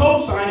ahead and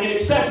co-sign and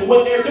accept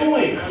what they're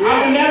doing.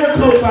 I will never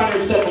co-sign or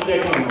accept what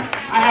they're doing.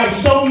 I have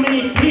so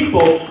many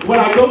people when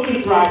I go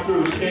through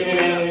drive-thrus,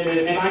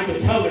 and I can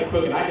tell they're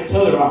crooked. I can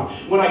tell they're off.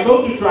 When I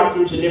go through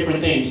drive-thrus and different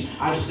things,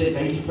 I just say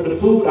thank you for the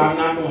food. I'm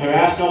not going to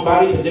harass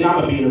nobody because then I'm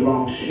going to be in the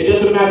wrong. It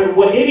doesn't matter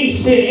what any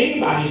sin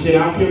anybody said.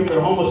 I don't care if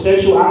they're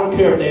homosexual. I don't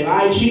care if they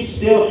lie, cheat,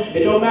 steal.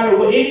 It don't matter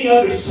what any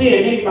other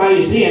sin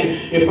anybody's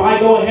in. If I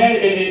go ahead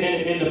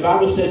and the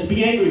Bible says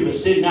be angry but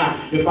sin not.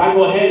 If I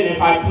go ahead and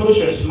if I push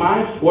or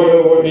smile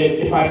or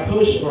if I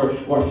push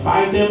or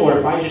fight them or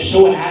if I just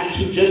show an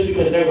attitude just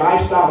because their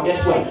lifestyle,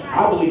 guess what?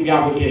 I believe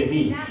God will get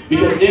me.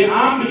 Because then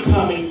I'm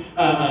becoming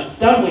a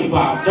stumbling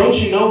block. Don't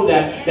you know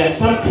that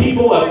some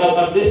people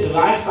of this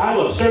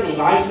lifestyle, of certain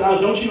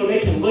lifestyles, don't you know they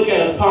can look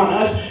upon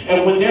us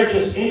and when they're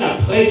just in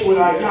a place where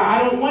like, yeah,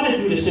 I don't want to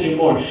do this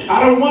anymore.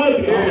 I don't want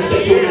to be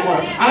homosexual anymore.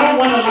 I don't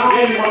want to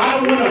lie anymore. I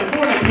don't want to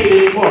fornicate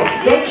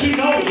anymore. Don't you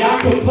know y'all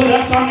can put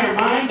us on their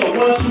mind, the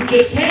ones who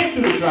just came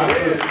through the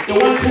drive-thru, the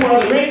ones who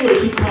are the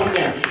regulars who come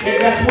there.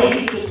 And that's what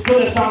he just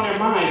put us on their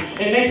mind.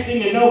 And next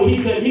thing you know,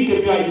 he could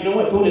be like, you know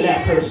what, go to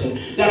that person.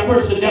 That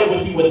person dealt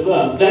with you with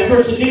love. That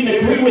person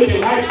didn't agree with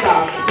your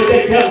lifestyle, but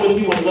they dealt with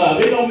you with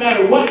love. It don't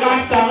matter what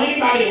lifestyle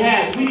anybody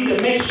has. We need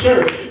to make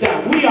sure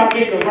that we are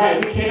in the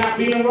right. We cannot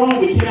be in the wrong.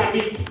 We cannot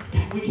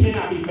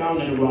be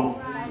found in the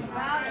wrong.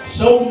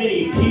 So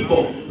many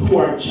people who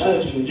are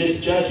judging and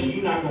just judging.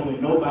 You're not going to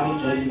win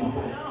nobody judging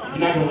nobody. You're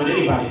not going to win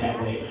anybody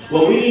that way.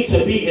 What we need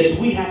to be is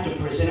we have to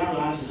present our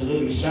lives as a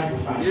living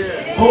sacrifice.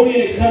 Holy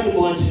and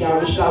acceptable unto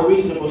God, which is our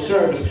reasonable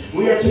service.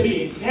 We are to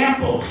be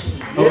examples.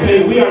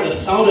 Okay, we are the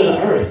salt of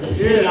the earth, the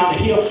city on the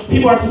hill.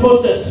 People are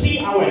supposed to see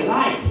our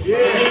light and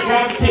they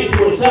gravitate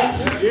towards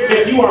us.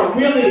 If you are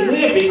really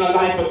living a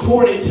life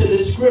according to the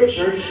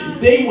scripture,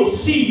 they will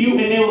see you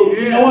and they will,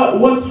 you know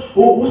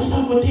what's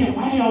up with them?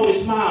 Why do they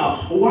always smile?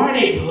 Why are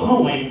they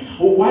glowing?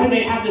 Why do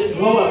they have this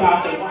glow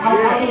about them? How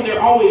come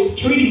they're always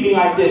treating me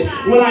like this?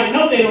 When I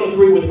know they don't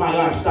agree with my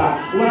lifestyle.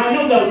 When I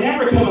know they'll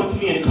never come up to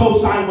me and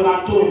co-sign what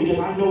I'm doing because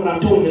I know what I'm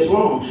doing is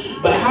wrong.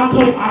 But how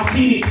come I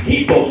see these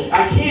people?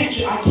 I can't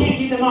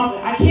get them off.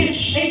 I can't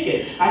shake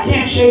it. I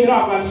can't shake it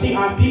off. I see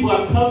how people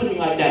have come to me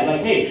like that.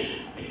 Like, hey,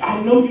 I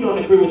know you don't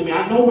agree with me.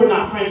 I know we're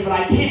not friends, but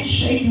I can't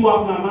shake you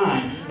off my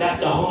mind. That's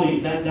the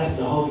Holy Ghost.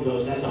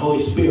 That's the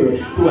Holy Spirit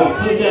who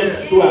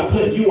have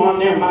put you on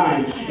their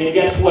mind. And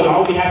guess what?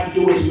 All we have to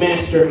do is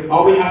minister.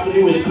 All we have to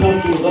do is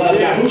come through love.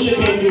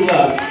 Yahusha came through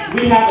love.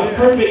 We have a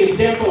perfect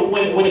example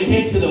when it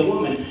came to the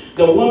woman.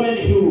 The woman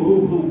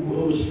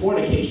who was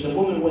fornication. The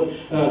woman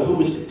who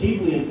was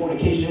deeply in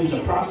fornication. Who was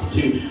a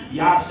prostitute.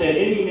 Yah said,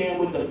 any man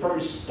with the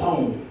first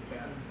stone,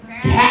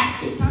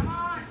 cast it.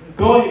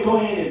 Go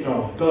ahead and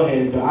throw it. Go ahead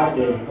and throw it. I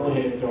dare you. Go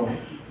ahead and throw it.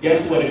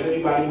 Guess what? If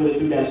anybody would have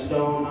threw that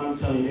stone, I'm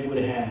telling you, they would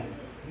have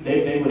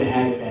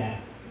had it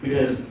bad.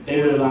 Because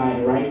they would have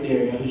lied right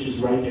there. He was just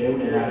right there. They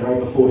would have lied right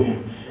before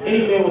him.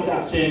 Any man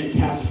without sin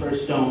cast the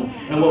first stone.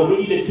 And what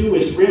we need to do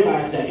is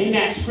realize that in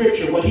that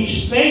scripture, what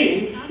he's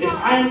saying is,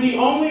 I am the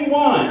only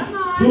one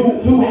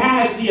who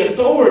has the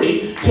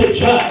authority to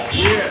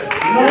judge.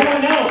 No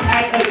one else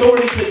had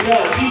authority to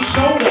judge. He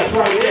showed us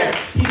right there.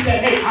 He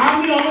said, hey,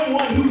 I'm the only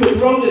one who could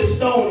throw this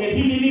stone, and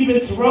he didn't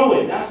even throw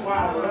it. That's why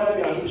I love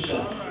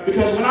Yahusha.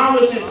 Because when I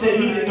was in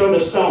sin, he didn't throw the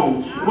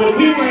stone. When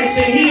we were in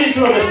sin, he didn't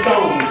throw the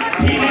stone.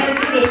 He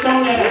never threw the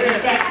stone at us.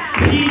 In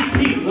fact,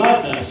 he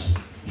loved us.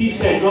 He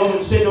said, go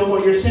and sin no more.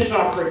 Your sins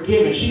are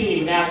forgiven. She didn't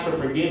even ask for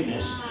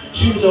forgiveness.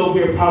 She was over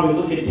here probably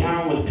looking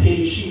down with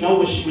pity. She knew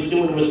what she was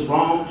doing was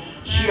wrong.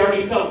 She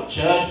already felt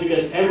judged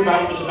because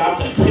everybody was about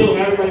to kill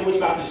her. Everybody was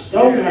about to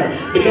stone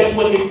her. But guess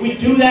what? If we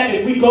do that,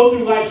 if we go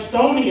through life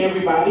stoning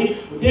everybody,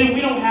 then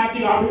we don't have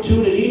the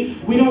opportunity.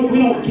 We don't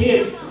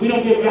give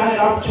God that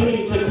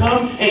opportunity to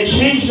come and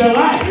change their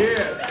life.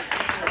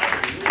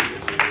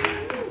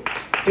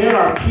 There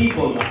are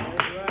people, y'all.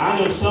 I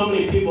know so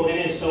many people, and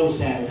it's so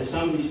sad because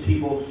some of these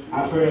people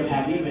I've heard of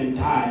have even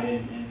died,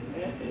 and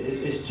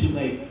it's too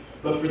late.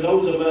 But for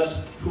those of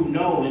us who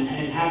know and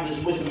have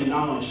this wisdom and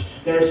knowledge,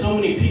 there are so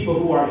many people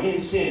who are in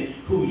sin,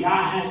 who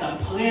Yah has a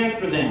plan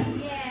for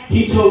them.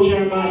 He told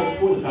Jeremiah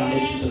before the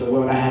foundations of the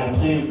world, I had a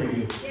plan for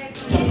you.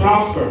 To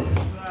prosper,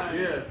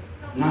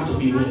 not to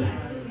be with him.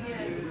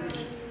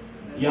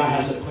 Yah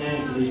has a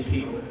plan for these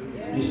people.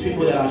 These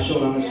people that I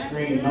showed on the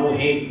screen, no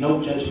hate, no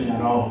judgment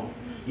at all.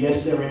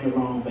 Yes, they're in the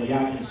wrong, but Yah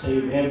can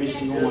save every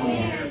single one of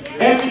them.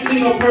 Every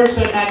single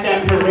person at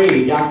that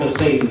parade, Yah can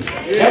save.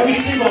 Every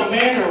single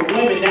man or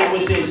woman that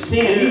was in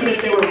sin, even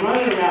if they were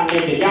running around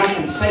naked, Yah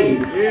can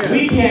save.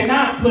 We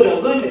cannot put a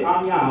limit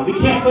on Yah. We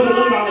can't put a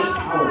limit on His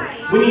power.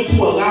 We need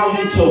to allow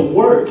Him to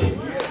work.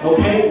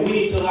 Okay? We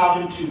need to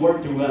allow Him to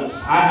work through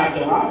us. I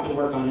have to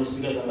work on this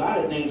because a lot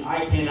of things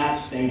I cannot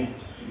stand.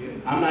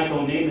 I'm not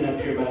going to name it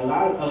up here, but a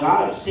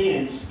lot of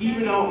sins,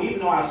 even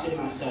though I sin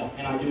myself,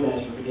 and I do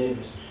ask for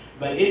forgiveness.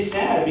 But it's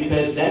sad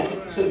because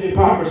that's some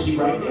hypocrisy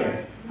right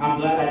there.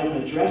 I'm glad I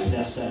don't address it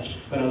as such.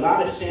 But a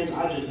lot of sins,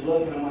 I just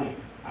look and I'm like,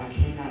 I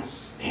cannot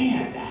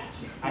stand that.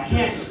 I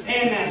can't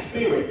stand that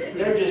spirit.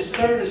 There are just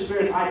certain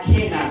spirits I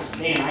cannot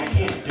stand. I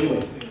can't do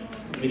it.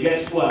 But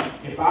guess what?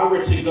 If I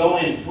were to go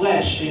in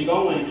flesh and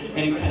go in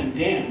and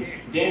condemn,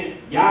 then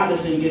Yah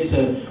doesn't get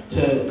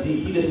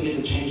He doesn't get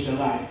to change their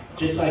life.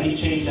 Just like He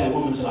changed that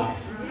woman's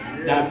life.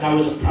 That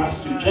was a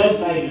prostitute. Just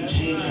like He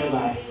changed her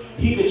life.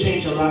 He could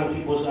change a lot of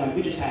people's life.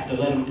 We just have to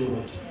let Him do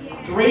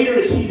it. Greater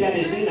is He that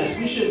is in us.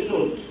 We shouldn't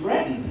feel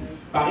threatened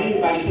by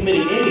anybody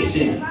committing any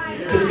sin.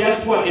 Because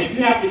guess what? If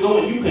you have to go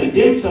and you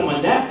condemn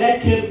someone,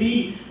 that could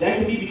be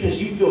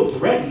because you feel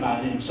threatened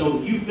by them.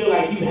 So you feel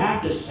like you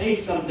have to say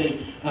something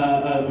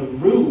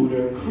rude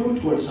or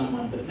crude towards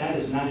someone. But that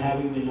is not how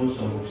we win those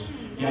souls.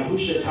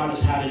 Yahusha taught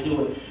us how to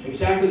do it.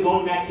 Exactly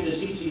going back to the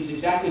CCs,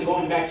 exactly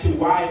going back to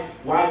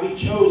why we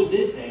chose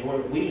this day, or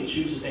we didn't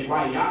choose this day,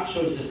 why Yah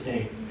chose this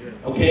day.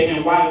 Okay,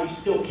 and why we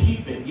still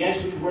keep it.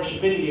 Yes, we can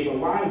worship any day, but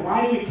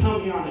why do we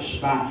come here on the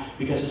Shabbat?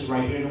 Because it's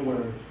right here in the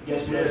Word.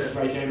 Guess what else is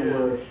right there in the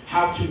Word?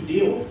 How to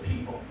deal with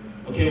people.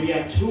 Okay, we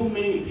have too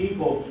many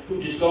people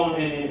who just go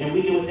and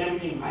we deal with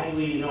everything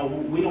lightly. You know,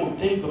 we don't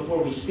think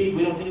before we speak.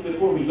 We don't think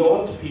before we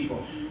go up to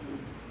people.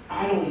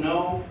 I don't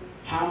know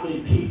how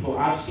many people,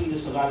 I've seen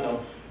this a lot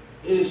though,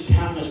 it is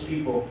countless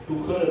people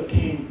who could have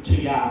came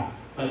to Yah,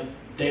 but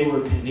they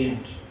were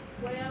condemned.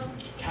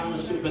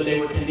 Countless people, but they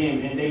were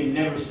condemned, and they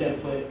never stepped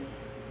foot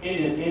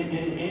in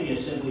the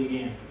assembly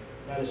again.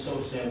 That is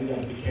so sad. We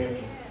got to be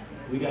careful.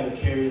 We got to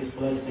carry this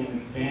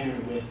bloodstained banner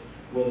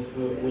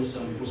with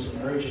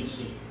some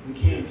urgency. We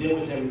can't deal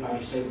with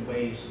everybody certain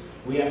ways.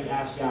 We have to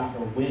ask Yah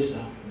for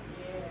wisdom.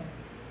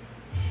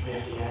 We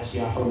have to ask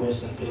Yah for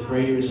wisdom, because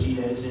greater is He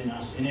that is in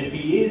us. And if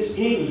He is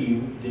in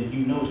you, then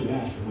you know to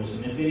ask for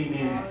wisdom. If any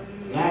man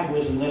lack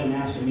wisdom, let him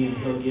ask of me, and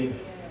He'll give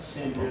it.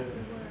 Simple.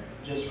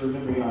 Just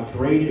remember, y'all,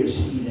 greater is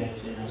He that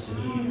is in us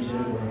than he who is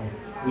in the world.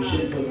 We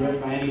shouldn't feel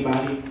threatened by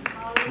anybody.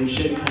 We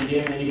shouldn't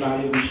condemn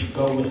anybody. We should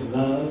go with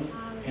love.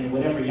 And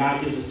whatever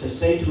Yah gives us to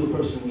say to a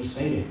person, we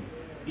say it.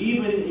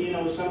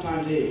 Even,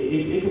 sometimes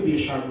it could be a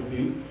sharp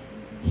rebuke.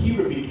 He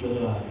rebuked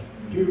with love.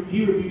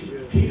 He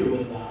rebuked Peter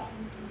with love.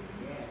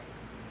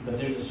 But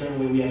there's a certain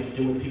way we have to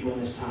deal with people in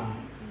this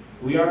time.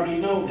 We already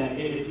know that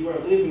if you are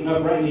living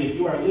uprightly, if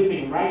you are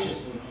living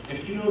righteously,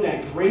 if you know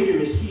that greater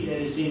is He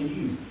that is in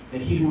you than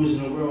he who is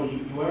in the world,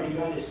 you already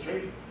got it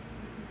straight.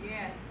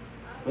 Yes.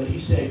 But He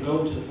said,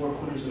 go to the four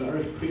corners of the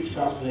earth, preach the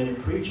gospel to every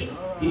creature.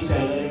 He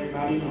said, let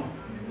everybody know.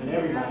 Let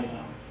everybody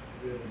know.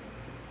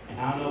 And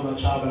I don't know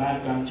about y'all, but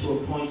I've gotten to a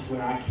point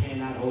where I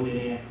cannot hold it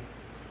in.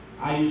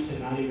 I used to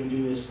not even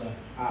do this, but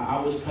I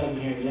was cutting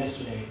hair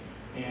yesterday.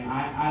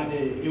 And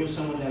it was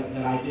someone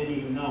that I didn't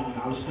even know,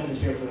 and I was cutting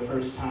his hair for the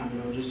first time,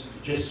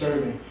 just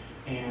serving.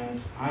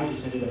 And I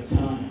just ended up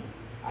telling him.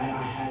 I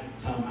had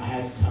to tell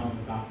him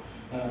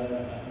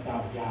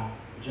about Yah,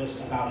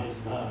 just about His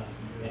love,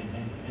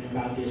 and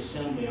about the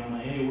assembly. I'm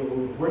like, hey,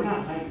 we're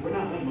not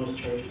like most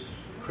churches.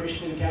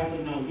 Christian,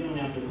 Catholic, no, you don't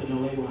have to put no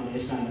label on it.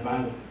 It's not in the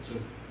Bible.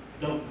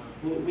 So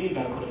we ain't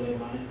got to put a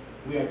label on it.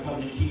 We are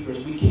covenant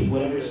keepers. We keep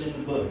whatever is in the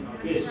book.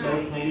 It's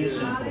so plain and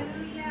simple.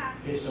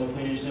 It's so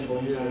plain and simple.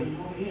 And he's like,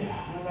 yeah,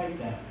 I like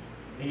that.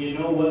 And you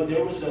know what?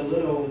 There was a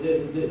little,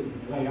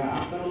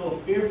 I felt a little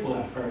fearful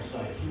at first.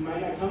 Like, he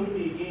might not come to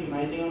me again. He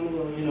might think I'm a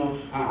little,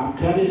 I'm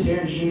cutting his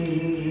hair,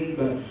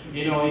 but,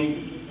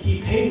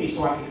 he paid me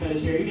so I could cut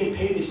his hair. He didn't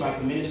pay me so I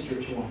could minister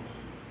to him.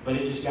 But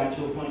it just got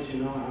to a point,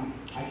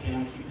 I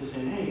cannot keep this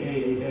in.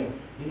 Hey,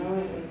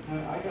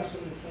 I got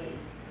something to tell you.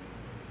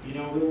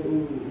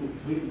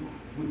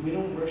 We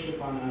don't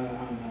worship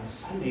on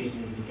Sundays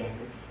maybe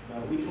together.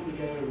 We come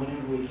together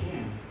whenever we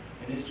can.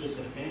 And it's just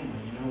a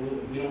family,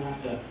 We don't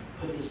have to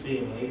put this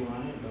big label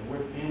on it, but we're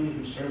a family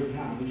who serve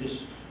Yah.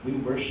 We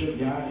worship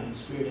Yah in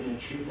spirit and in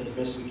truth as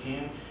best we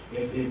can.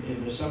 If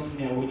there's something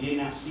that we did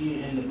not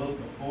see in the book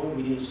before,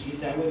 we didn't see it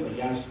that way, but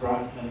Yah's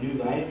brought a new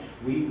light,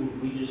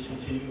 we just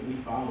continue, we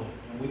follow it,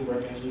 and we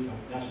work as we go.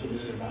 That's what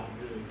it's about.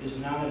 It's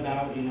not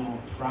about,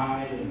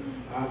 pride. And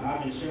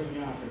I've been serving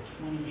Yah for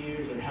 20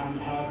 years, or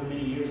however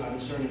many years I've been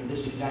serving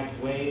this exact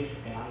way,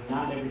 and I'm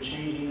not ever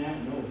changing that.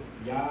 No,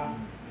 Yah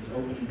is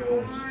opening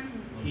doors.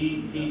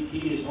 He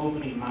is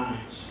opening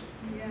minds.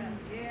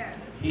 Yeah.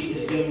 He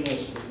is giving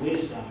us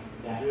wisdom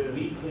that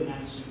we could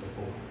not see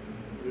before.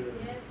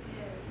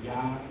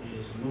 God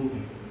is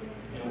moving.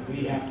 And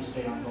we have to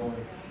stay on board.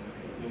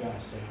 We got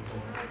to stay on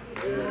board.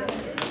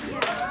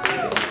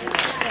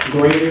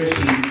 Greater is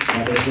He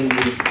that is in you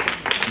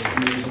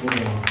than He is in the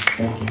world.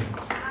 Thank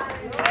you.